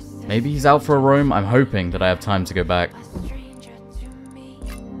 Maybe he's out for a roam. I'm hoping that I have time to go back.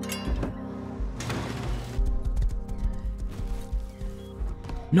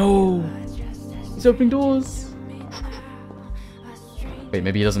 No! He's opening doors! Wait,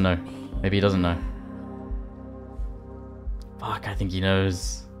 maybe he doesn't know. Maybe he doesn't know. think he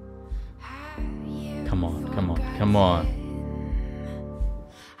knows. Come on, come on, come on.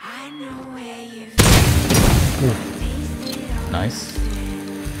 Ooh. Nice.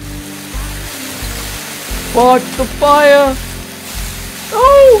 Fuck the fire!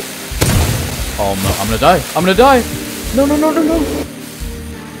 Oh! Oh no, I'm gonna die. I'm gonna die! No, no, no, no, no!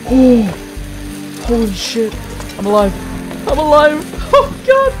 Oh! Holy shit. I'm alive. I'm alive! Oh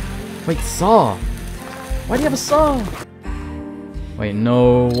god! Wait, saw. Why do you have a saw? Wait,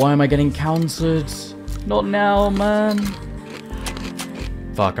 no. Why am I getting countered? Not now, man.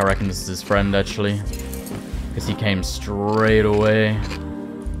 Fuck, I reckon this is his friend, actually. Because he came straight away.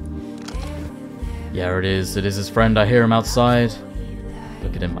 Yeah, it is. It is his friend. I hear him outside.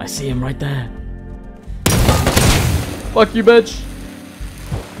 Look at him. I see him right there. Fuck you, bitch.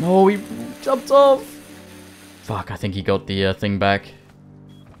 No, he jumped off. Fuck, I think he got the thing back.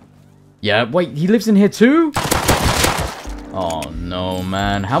 Yeah, wait, he lives in here too? Oh, no,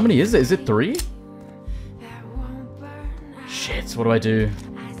 man. How many is it? Is it 3? Shit, what do I do?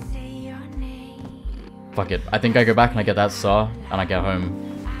 Fuck it. I think I go back and I get that saw, and I get home.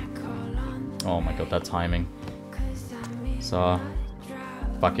 Oh my god, that timing. Saw.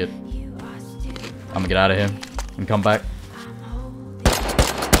 Fuck it. I'm gonna get out of here and come back.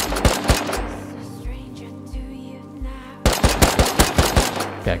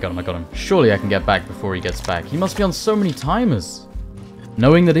 Okay, I got him, I got him. Surely I can get back before he gets back. He must be on so many timers.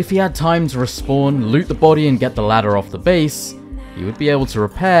 Knowing that if he had time to respawn, loot the body and get the ladder off the base, he would be able to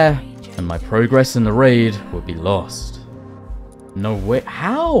repair, and my progress in the raid would be lost. No way.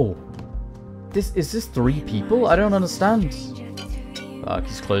 How? Is this 3 people? I don't understand. Fuck,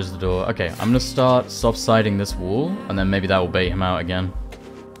 he's closed the door. Okay, I'm gonna start soft-siding this wall, and then maybe that will bait him out again.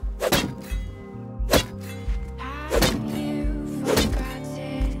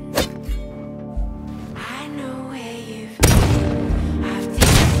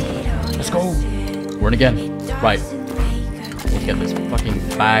 Let's go! We're in again. Right. Let's get this fucking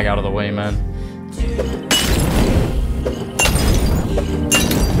bag out of the way, man.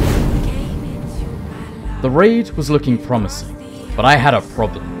 The raid was looking promising, but I had a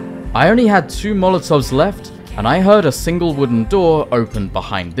problem. I only had 2 Molotovs left, and I heard a single wooden door open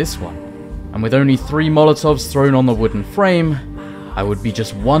behind this one. And with only 3 Molotovs thrown on the wooden frame, I would be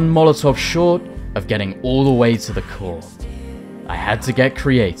just 1 Molotov short of getting all the way to the core. I had to get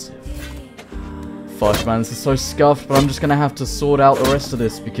creative. Fuck, man, this is so scuffed, but I'm just gonna have to sort out the rest of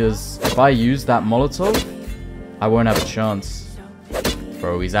this, because if I use that Molotov, I won't have a chance.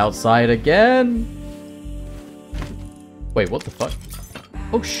 Bro, he's outside again! Wait, what the fuck?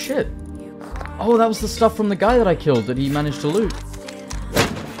 Oh, shit. Oh, that was the stuff from the guy that I killed that he managed to loot.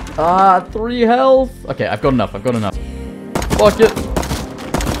 Ah, 3 health. Okay, I've got enough. I've got enough. Fuck it.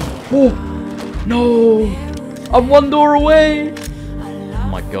 Oh, no. I'm 1 door away. Oh,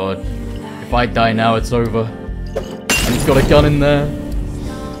 my God. If I die now, it's over. And he's got a gun in there.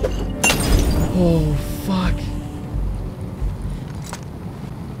 Oh, fuck.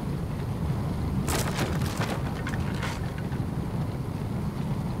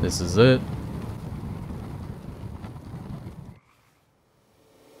 This is it.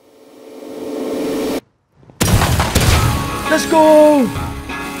 Let's go!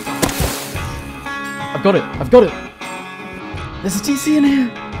 I've got it. I've got it. There's a TC in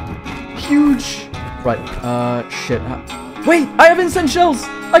here. Huge. Right. Shit. Wait! I have incense shells!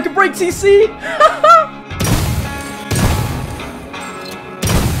 I can break TC!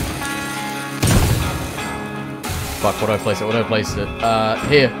 Fuck, where do I place it? Where do I place it?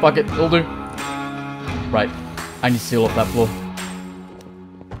 Here. Fuck it. It'll do. Right. I need to seal off that floor.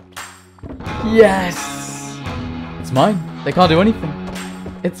 Yes! It's mine. They can't do anything.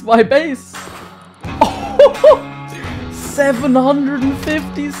 It's my base. Oh,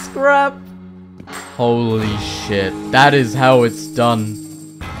 750 scrap. Holy shit. That is how it's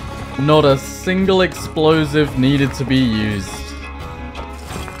done. Not a single explosive needed to be used.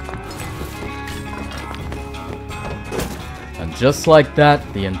 And just like that,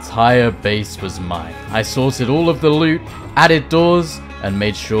 the entire base was mine. I sorted all of the loot, added doors, and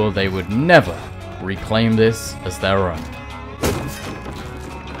made sure they would never reclaim this as their own.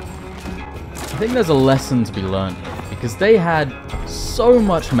 I think there's a lesson to be learned here, because they had so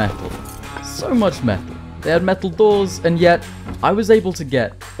much metal. So much metal. They had metal doors, and yet I was able to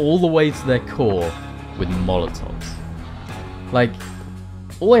get all the way to their core with Molotovs. Like,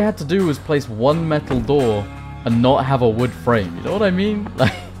 all I had to do was place 1 metal door and not have a wood frame, you know what I mean?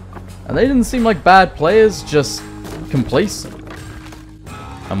 Like, and they didn't seem like bad players, just complacent.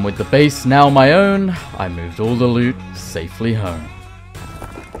 And with the base now my own, I moved all the loot safely home.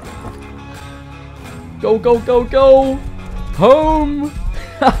 Go, go, go, go! Home!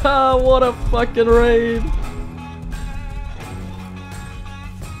 Haha, what a fucking raid!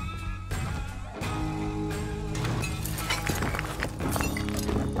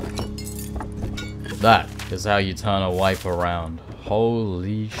 That is how you turn a wipe around.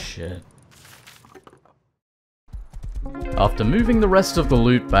 Holy shit. After moving the rest of the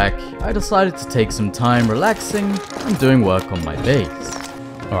loot back, I decided to take some time relaxing and doing work on my base.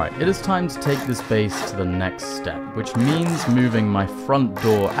 Alright, it is time to take this base to the next step, which means moving my front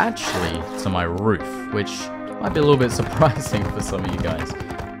door actually to my roof, which might be a little bit surprising for some of you guys.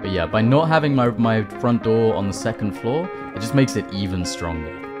 But yeah, by not having my front door on the second floor, it just makes it even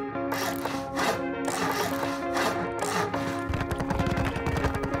stronger.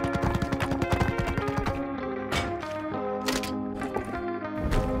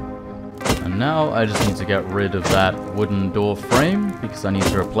 Now I just need to get rid of that wooden door frame because I need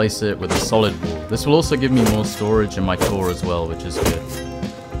to replace it with a solid wall. This will also give me more storage in my core as well, which is good.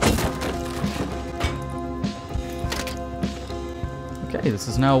 Okay, this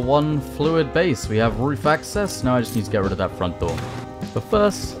is now one fluid base. We have roof access. Now I just need to get rid of that front door. But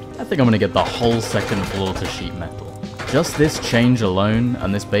first, I think I'm going to get the whole second floor to sheet metal. Just this change alone,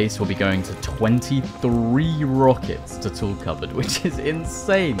 and this base will be going to 23 rockets to tool cupboard, which is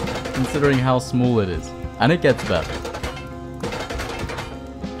insane, considering how small it is. And it gets better.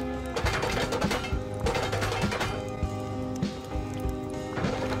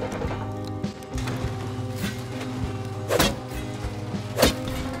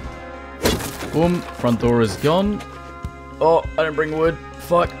 Boom, front door is gone. Oh, I didn't bring wood.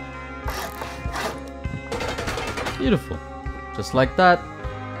 Fuck. Beautiful. Just like that,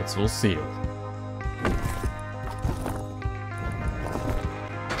 it's all sealed.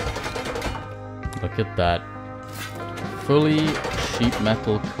 Look at that. Fully sheet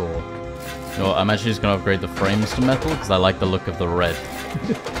metal core. No, I'm actually just going to upgrade the frames to metal because I like the look of the red.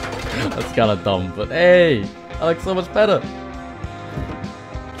 That's kind of dumb, but hey, I like so much better.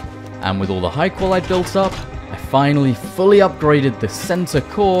 And with all the high qual I built up, I finally fully upgraded the center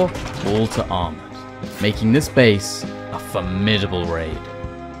core all to armored, making this base a formidable raid.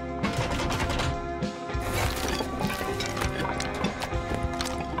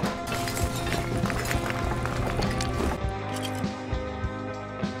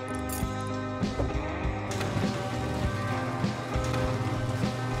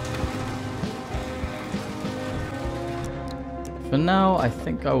 For now, I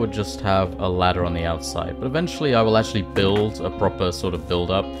think I would just have a ladder on the outside, but eventually I will actually build a proper sort of build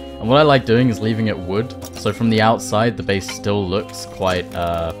up. And what I like doing is leaving it wood, so from the outside the base still looks quite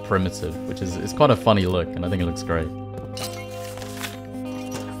primitive, which is quite a funny look, and I think it looks great.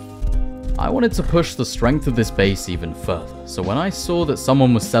 I wanted to push the strength of this base even further, so when I saw that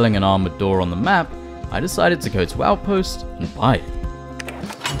someone was selling an armored door on the map, I decided to go to Outpost and buy it.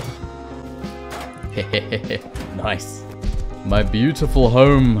 Hehehe, nice. My beautiful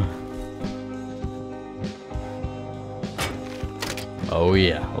home. Oh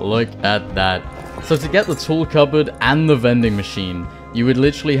yeah, look at that. So to get the tool cupboard and the vending machine, you would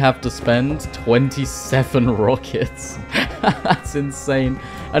literally have to spend 27 rockets. That's insane.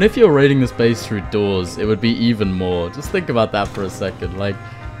 And if you're raiding this base through doors, it would be even more. Just think about that for a second. Like,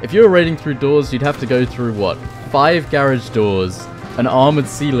 if you were raiding through doors, you'd have to go through, what, 5 garage doors, an armored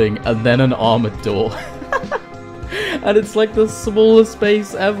ceiling, and then an armored door. And it's like the smallest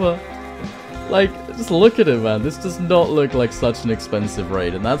base ever. Like, just look at it, man. This does not look like such an expensive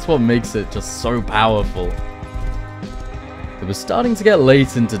raid, and that's what makes it just so powerful. It was starting to get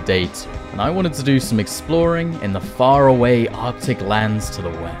late into day 2, and I wanted to do some exploring in the faraway Arctic lands to the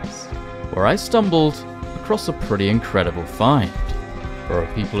west, where I stumbled across a pretty incredible find. Bro,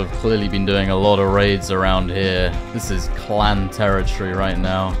 people have clearly been doing a lot of raids around here. This is clan territory right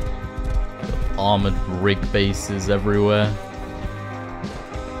now. Armored rig bases everywhere.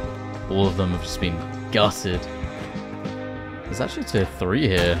 All of them have just been gutted. There's actually tier 3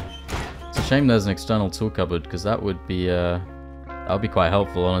 here. It's a shame there's an external tool cupboard, because that would be quite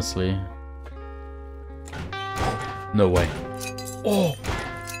helpful, honestly. No way. Oh!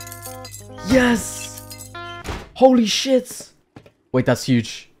 Yes! Holy shit! Wait, that's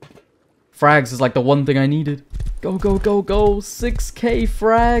huge. Frags is like the one thing I needed. Go, go, go, go! 6k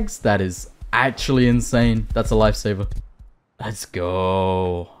frags! That is actually insane. That's a lifesaver. Let's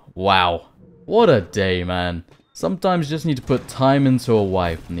go. Wow. What a day, man. Sometimes you just need to put time into a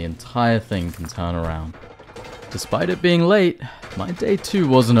wipe and the entire thing can turn around. Despite it being late, my day 2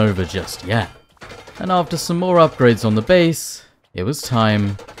 wasn't over just yet. And after some more upgrades on the base, it was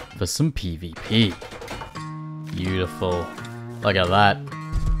time for some PvP. Beautiful. Look at that.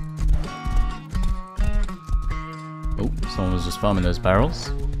 Oh, Someone was just farming those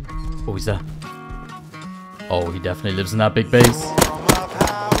barrels. Oh, he's there. Oh, he definitely lives in that big base.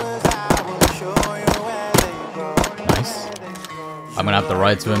 Nice. I'm gonna have to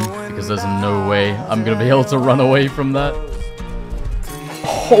ride to him because there's no way I'm gonna be able to run away from that.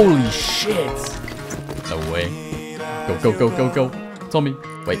 Holy shit! No way. Go, go, go, go, go. Tommy.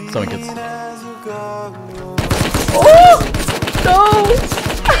 Wait, someone gets... Oh! No!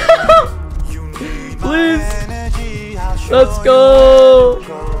 Please! Let's go!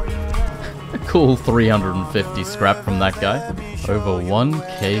 A cool 350 scrap from that guy. Over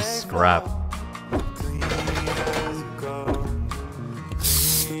 1k scrap.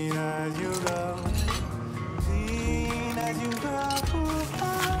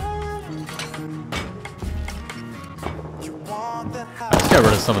 Let's get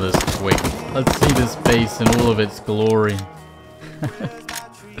rid of some of this quick. Let's see this base in all of its glory.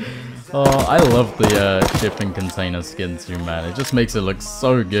 Oh, I love the shipping container skin too, man. It just makes it look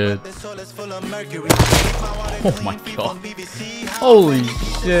so good. Oh my god. Holy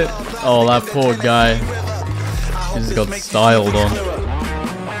shit. Oh, that poor guy. He just got styled on.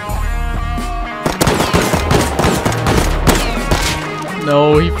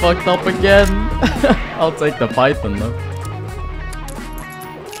 No, he fucked up again. I'll take the Python though.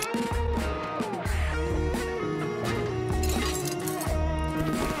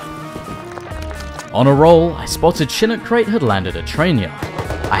 On a roll, I spotted Chinook Crate had landed a train yard.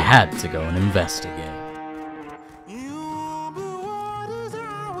 I had to go and investigate.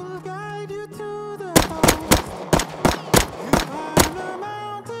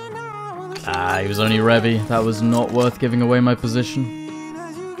 Ah, he was only Revy. That was not worth giving away my position.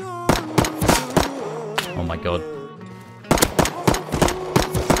 Oh my god.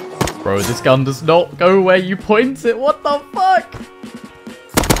 Bro, this gun does not go where you point it. What the fuck?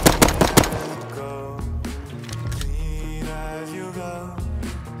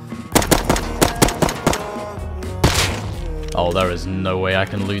 Oh, there is no way I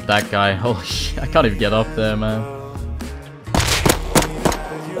can loot that guy. Holy shit, I can't even get up there, man.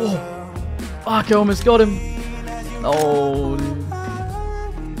 Oh, fuck, I almost got him. No.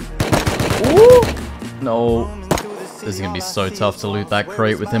 Ooh. No. This is gonna be so tough to loot that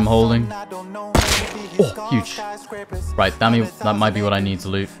crate with him holding. Oh, huge. Right, that might be what I need to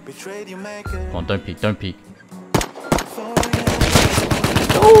loot. Come on, don't peek, don't peek.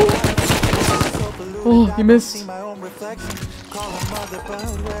 Oh, oh, he missed.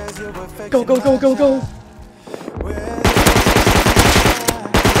 Go, go, go, go, go!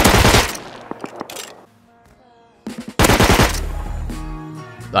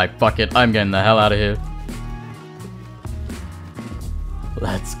 Like, fuck it, I'm getting the hell out of here.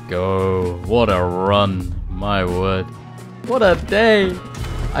 Let's go. What a run. My word. What a day.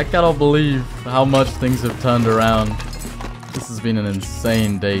 I cannot believe how much things have turned around. This has been an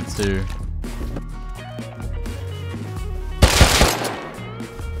insane day too.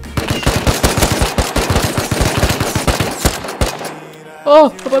 Oh,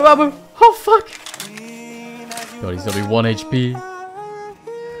 babu. Oh fuck! God, he's gonna be 1 HP.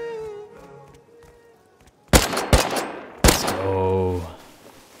 Let's go.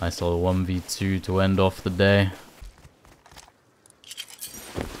 Nice little 1v2 to end off the day.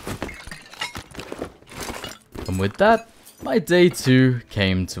 And with that, my day 2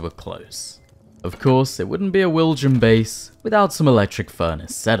 came to a close. Of course, it wouldn't be a WILLJUM base without some electric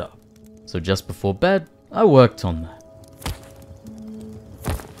furnace setup. So just before bed, I worked on that.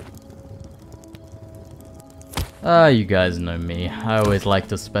 Ah, you guys know me. I always like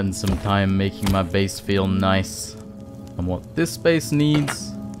to spend some time making my base feel nice. And what this base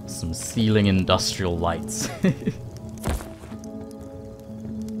needs, some ceiling industrial lights.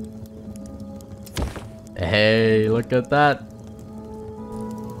 Hey, look at that.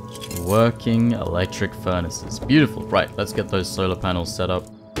 Working electric furnaces. Beautiful. Right, let's get those solar panels set up.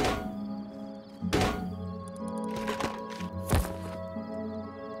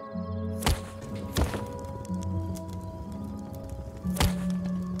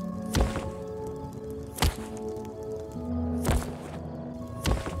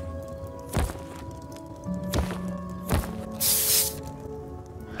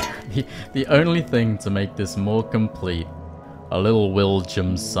 The only thing to make this more complete, a little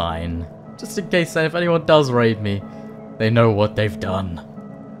WILLJUM'S sign. Just in case if anyone does raid me, they know what they've done.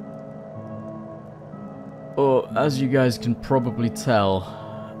 Or, as you guys can probably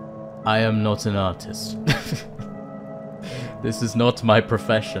tell, I am not an artist. This is not my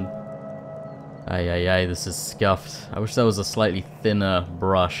profession. Ay, this is scuffed. I wish there was a slightly thinner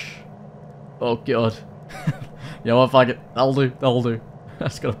brush. Oh god. You know what, fuck it. That'll do.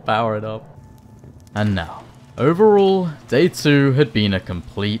 Just gotta power it up. And now, Overall, day 2 had been a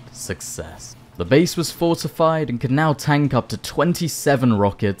complete success. The base was fortified and could now tank up to 27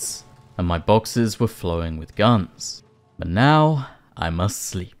 rockets, and my boxes were flowing with guns. But now, I must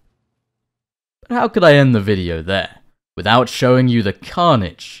sleep. But how could I end the video there, without showing you the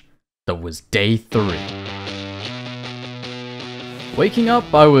carnage that was day 3? Waking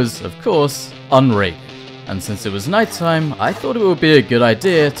up, I was, of course, unrated, and since it was nighttime, I thought it would be a good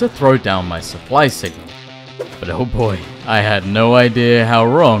idea to throw down my supply signal. But oh boy, I had no idea how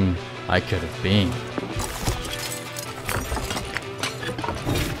wrong I could have been.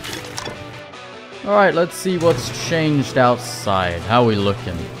 Alright, let's see what's changed outside. How are we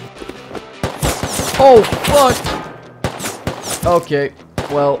looking? Oh, fuck! Okay,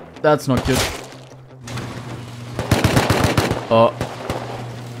 well, that's not good. Oh.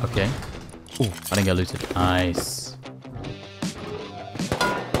 Okay. Ooh, I didn't get looted. Nice.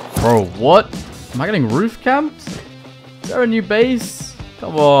 Bro, what? Am I getting roof camped? Is there a new base?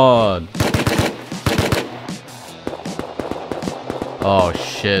 Come on. Oh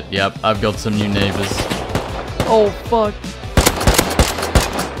shit, yep, I've got some new neighbors. Oh fuck.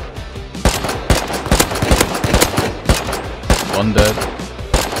 One dead.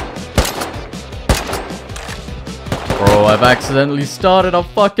 Bro, I've accidentally started a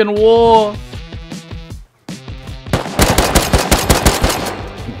fucking war.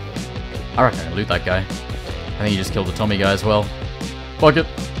 I reckon I can loot that guy. I think he just killed the Tommy guy as well. Fuck it.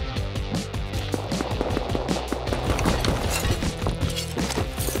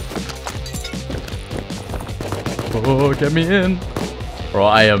 Oh, get me in. Bro,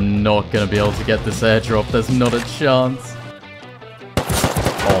 I am not gonna be able to get this airdrop. There's not a chance.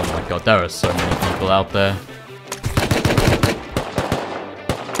 Oh my god, there are so many people out there.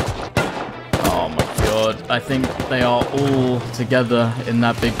 Oh my god, I think they are all together in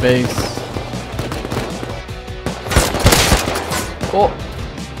that big base. Oh!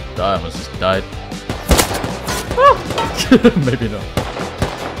 I almost just died. Maybe not.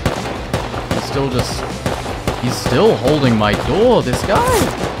 He's still holding my door, this guy!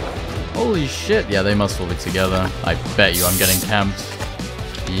 Holy shit. Yeah, they must all be together. I bet you I'm getting camped.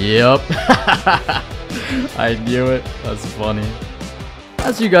 Yep. I knew it. That's funny.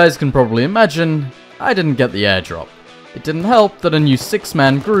 As you guys can probably imagine, I didn't get the airdrop. It didn't help that a new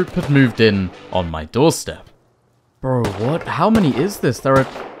 6-man group had moved in on my doorstep. Bro, what? How many is this? There are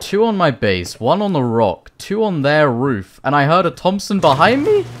 2 on my base, 1 on the rock, 2 on their roof, and I heard a Thompson behind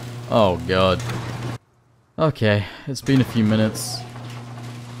me? Oh god. Okay, it's been a few minutes.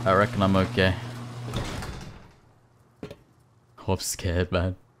 I reckon I'm okay. Oh, I'm scared,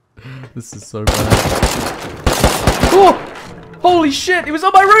 man. This is so bad. Oh! Holy shit, he was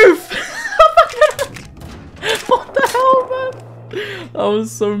on my roof! What the hell, man? That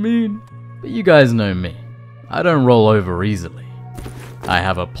was so mean. But you guys know me. I don't roll over easily. I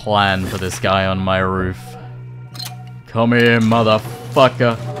have a plan for this guy on my roof. Come here,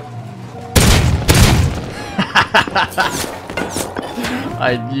 motherfucker.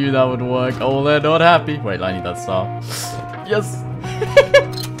 I knew that would work. Oh, they're not happy. Wait, I need that star. Yes.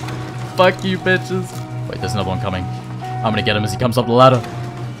 Fuck you, bitches. Wait, there's another one coming. I'm gonna get him as he comes up the ladder.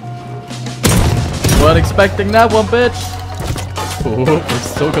 Weren't expecting that one, bitch. Oh, we've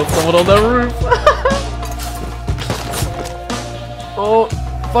still got someone on their roof. Oh,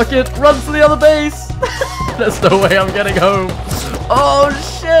 fuck it. Run to the other base. There's no way I'm getting home. Oh,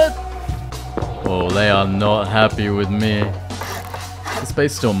 shit. Oh, they are not happy with me. Is this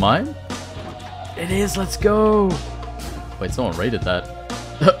base still mine? It is. Let's go. Wait, someone raided that.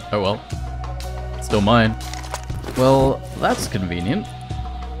 Oh, well. It's still mine. Well, that's convenient.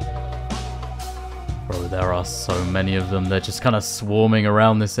 Bro, there are so many of them. They're just kind of swarming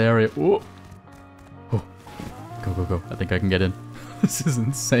around this area. Ooh. Oh. Go, go, go. I think I can get in. This is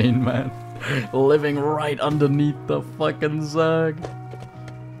insane, man. Living right underneath the fucking Zerg.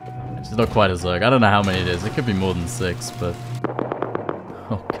 It's not quite a Zerg. I don't know how many it is. It could be more than 6, but...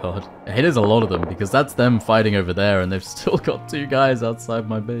 Oh god. It is a lot of them, because that's them fighting over there, and they've still got 2 guys outside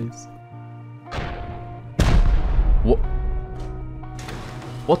my base. What?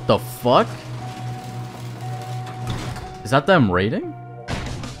 What the fuck? Is that them raiding?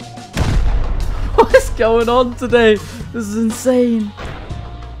 What is going on today? This is insane.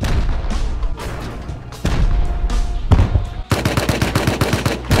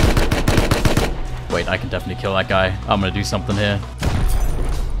 Wait, I can definitely kill that guy. I'm gonna do something here.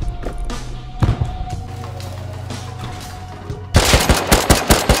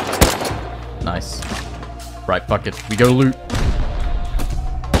 Nice. Right, fuck it. We go loot.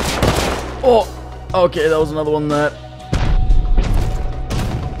 Oh! Okay, that was another one there.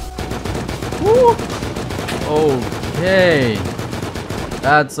 Woo! Okay.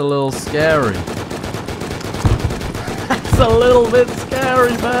 That's a little scary. That's a little bit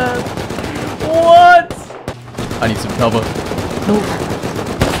scary, man. What? I need some cover. No.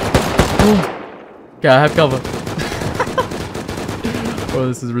 No. Okay, I have cover. Oh,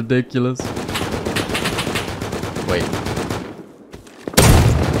 this is ridiculous. Wait.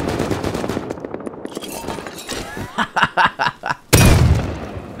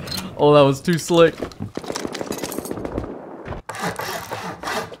 Oh, that was too slick.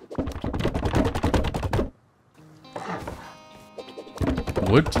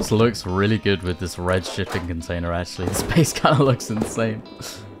 Wood just looks really good with this red shipping container, actually. The space kind of looks insane.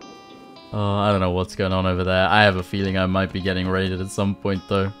 Oh, I don't know what's going on over there. I have a feeling I might be getting raided at some point,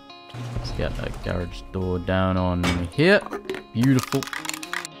 though. Let's get that garage door down on here. Beautiful.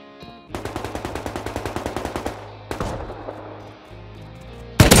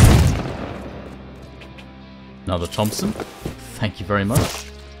 Another Thompson. Thank you very much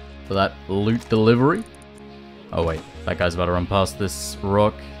for that loot delivery. Oh wait, that guy's about to run past this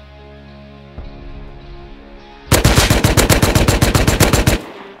rock.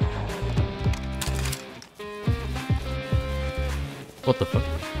 What the fuck?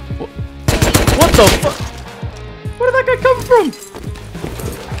 What the fuck? Where did that guy come from?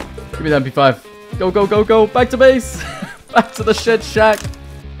 Give me the MP5. Go, go, go, go. Back to base. Back to the shed shack.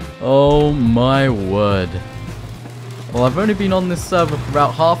 Oh my word. Well, I've only been on this server for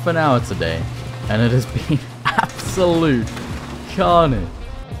about half an hour today, and it has been absolute carnage.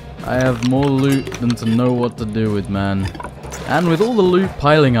 I have more loot than to know what to do with, man. And with all the loot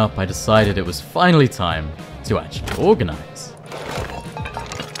piling up, I decided it was finally time to actually organize.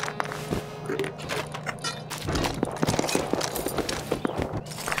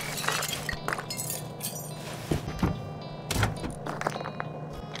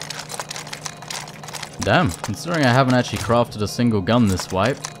 Damn, considering I haven't actually crafted a single gun this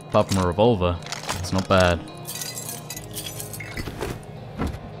wipe, apart from a revolver, it's not bad.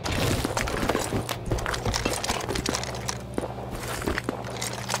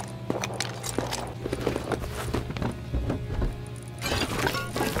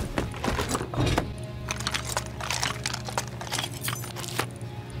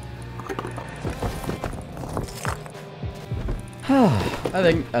 I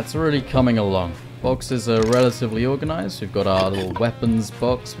think that's really coming along. Boxes are relatively organized. We've got our little weapons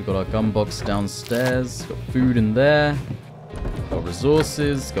box. We've got our gun box downstairs. Got food in there. Got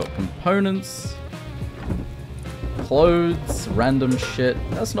resources. Got components. Clothes. Random shit.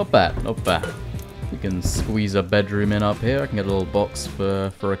 That's not bad. Not bad. We can squeeze a bedroom in up here. I can get a little box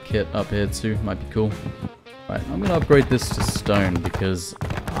for a kit up here too. Might be cool. Right, I'm going to upgrade this to stone because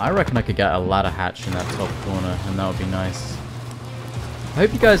I reckon I could get a ladder hatch in that top corner and that would be nice. I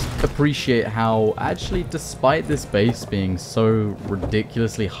hope you guys appreciate how, actually, despite this base being so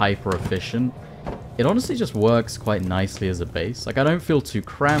ridiculously hyper efficient, it honestly just works quite nicely as a base. Like, I don't feel too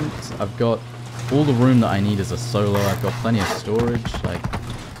cramped. I've got all the room that I need as a solo. I've got plenty of storage. Like,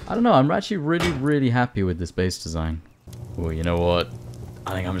 I don't know. I'm actually really, really happy with this base design. Oh, you know what?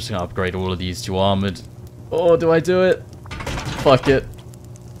 I think I'm just going to upgrade all of these to armored. Oh, do I do it? Fuck it.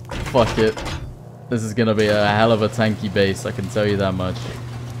 Fuck it. This is gonna be a hell of a tanky base, I can tell you that much.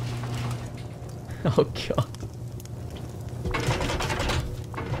 Oh god.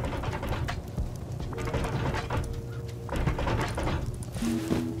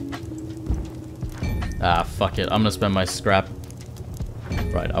 Ah, fuck it. I'm gonna spend my scrap.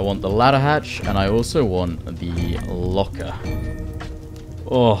 Right, I want the ladder hatch, and I also want the locker.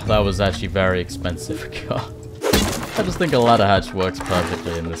 Oh, that was actually very expensive. God. I just think a ladder hatch works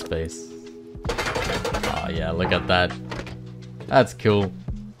perfectly in this base. Oh yeah, look at that. That's cool.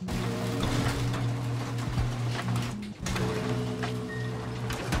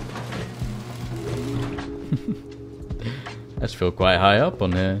 I just feel quite high up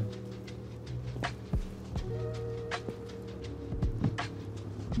on here.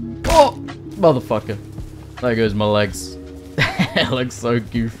 Oh! Motherfucker. There goes my legs. It looks so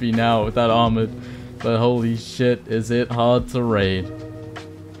goofy now with that armored. But holy shit, is it hard to raid.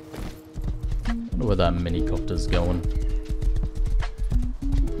 I wonder where that minicopter's going.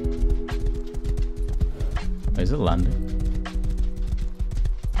 Oh, is it landing?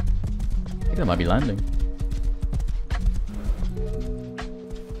 I think that might be landing.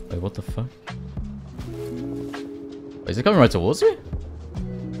 Wait, what the fuck? Wait, is it coming right towards me?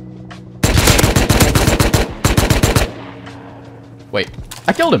 Wait,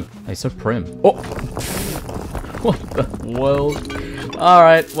 I killed him! He's so prim. Oh! What the world?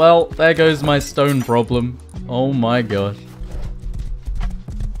 Alright, well, there goes my stone problem. Oh my gosh.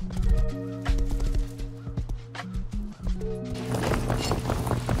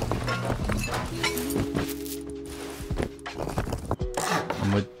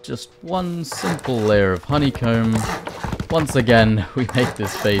 And with just one simple layer of honeycomb, once again, we make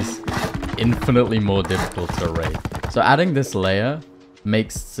this base infinitely more difficult to raid. So adding this layer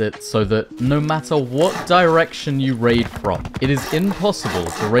makes it so that no matter what direction you raid from, it is impossible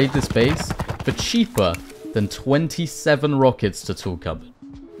to raid this base for cheaper than 27 rockets to tool cupboard.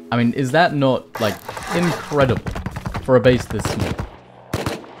 I mean, is that not, like, incredible for a base this small?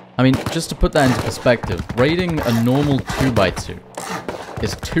 I mean, just to put that into perspective, raiding a normal 2x2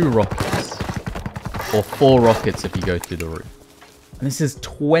 is 2 rockets, or 4 rockets if you go through the roof. And this is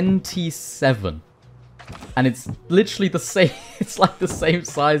 27. And it's literally the same, it's like the same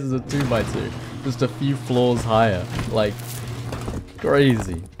size as a 2x2, just a few floors higher. Like,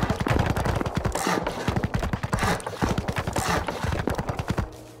 crazy.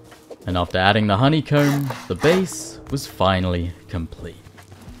 And after adding the honeycomb, the base was finally complete.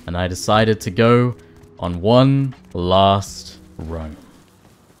 And I decided to go on one last roam.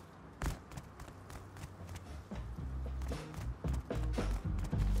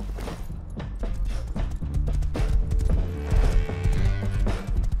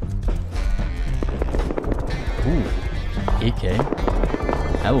 Ooh, okay.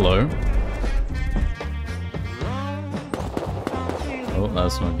 Hello. Oh,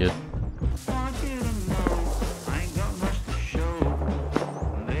 that's not good.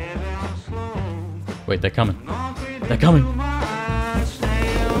 Wait, they're coming. They're coming.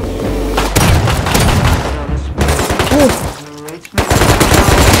 Oh,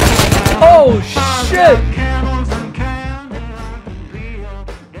 oh shit!